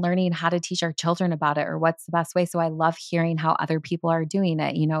even learning how to teach our children about it or what's the best way. So I love hearing how other people are doing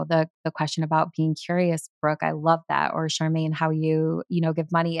it. The question about being curious, Brooke, I love that. Or Charmaine, how you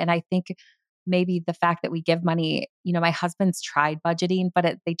give money. And I think maybe the fact that we give money, my husband's tried budgeting,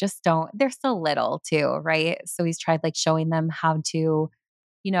 but they just don't, they're still little too, right? So he's tried like showing them how to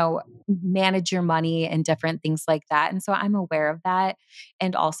manage your money and different things like that. And so I'm aware of that.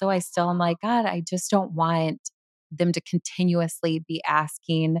 And also, I still am like, God, I just don't want them to continuously be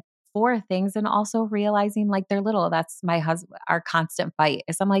asking for things and also realizing like they're little. That's my husband, our constant fight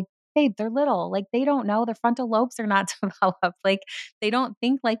is I'm like, babe, they're little. Like they don't know, their frontal lobes are not developed. Like they don't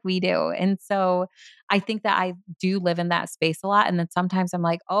think like we do. And so I think that I do live in that space a lot. And then sometimes I'm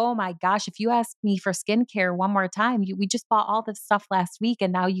like, oh my gosh, if you ask me for skincare one more time, we just bought all this stuff last week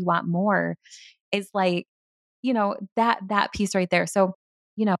and now you want more. It's like, that piece right there. So,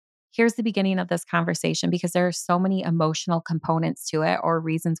 you know, here's the beginning of this conversation because there are so many emotional components to it or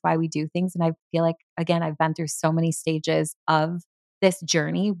reasons why we do things. And I feel like, again, I've been through so many stages of this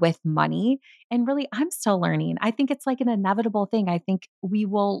journey with money. And really, I'm still learning. I think it's like an inevitable thing. I think we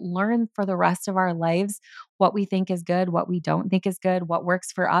will learn for the rest of our lives what we think is good, what we don't think is good, what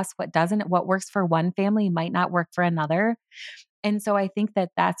works for us, what doesn't, what works for one family might not work for another. And so I think that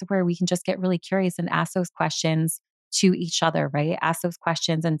that's where we can just get really curious and ask those questions to each other, right? Ask those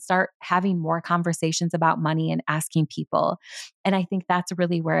questions and start having more conversations about money and asking people. And I think that's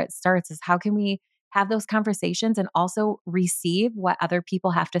really where it starts is how can we have those conversations and also receive what other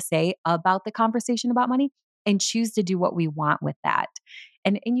people have to say about the conversation about money and choose to do what we want with that.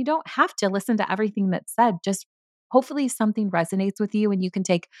 And you don't have to listen to everything that's said. Just hopefully something resonates with you and you can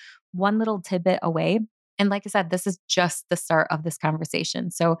take one little tidbit away. And like I said, this is just the start of this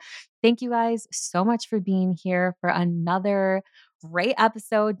conversation. So thank you guys so much for being here for another great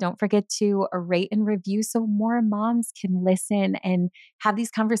episode. Don't forget to rate and review so more moms can listen and have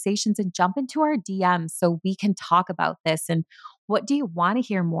these conversations and jump into our DMs so we can talk about this. And what do you want to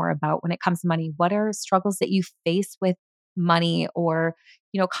hear more about when it comes to money? What are struggles that you face with money or,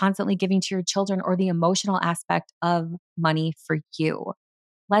 constantly giving to your children or the emotional aspect of money for you?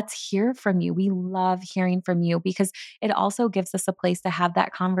 let's hear from you. We love hearing from you because it also gives us a place to have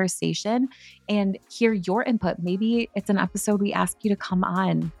that conversation and hear your input. Maybe it's an episode we ask you to come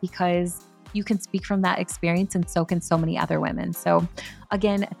on because you can speak from that experience and so can so many other women. So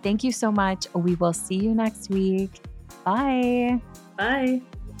again, thank you so much. We will see you next week. Bye. Bye.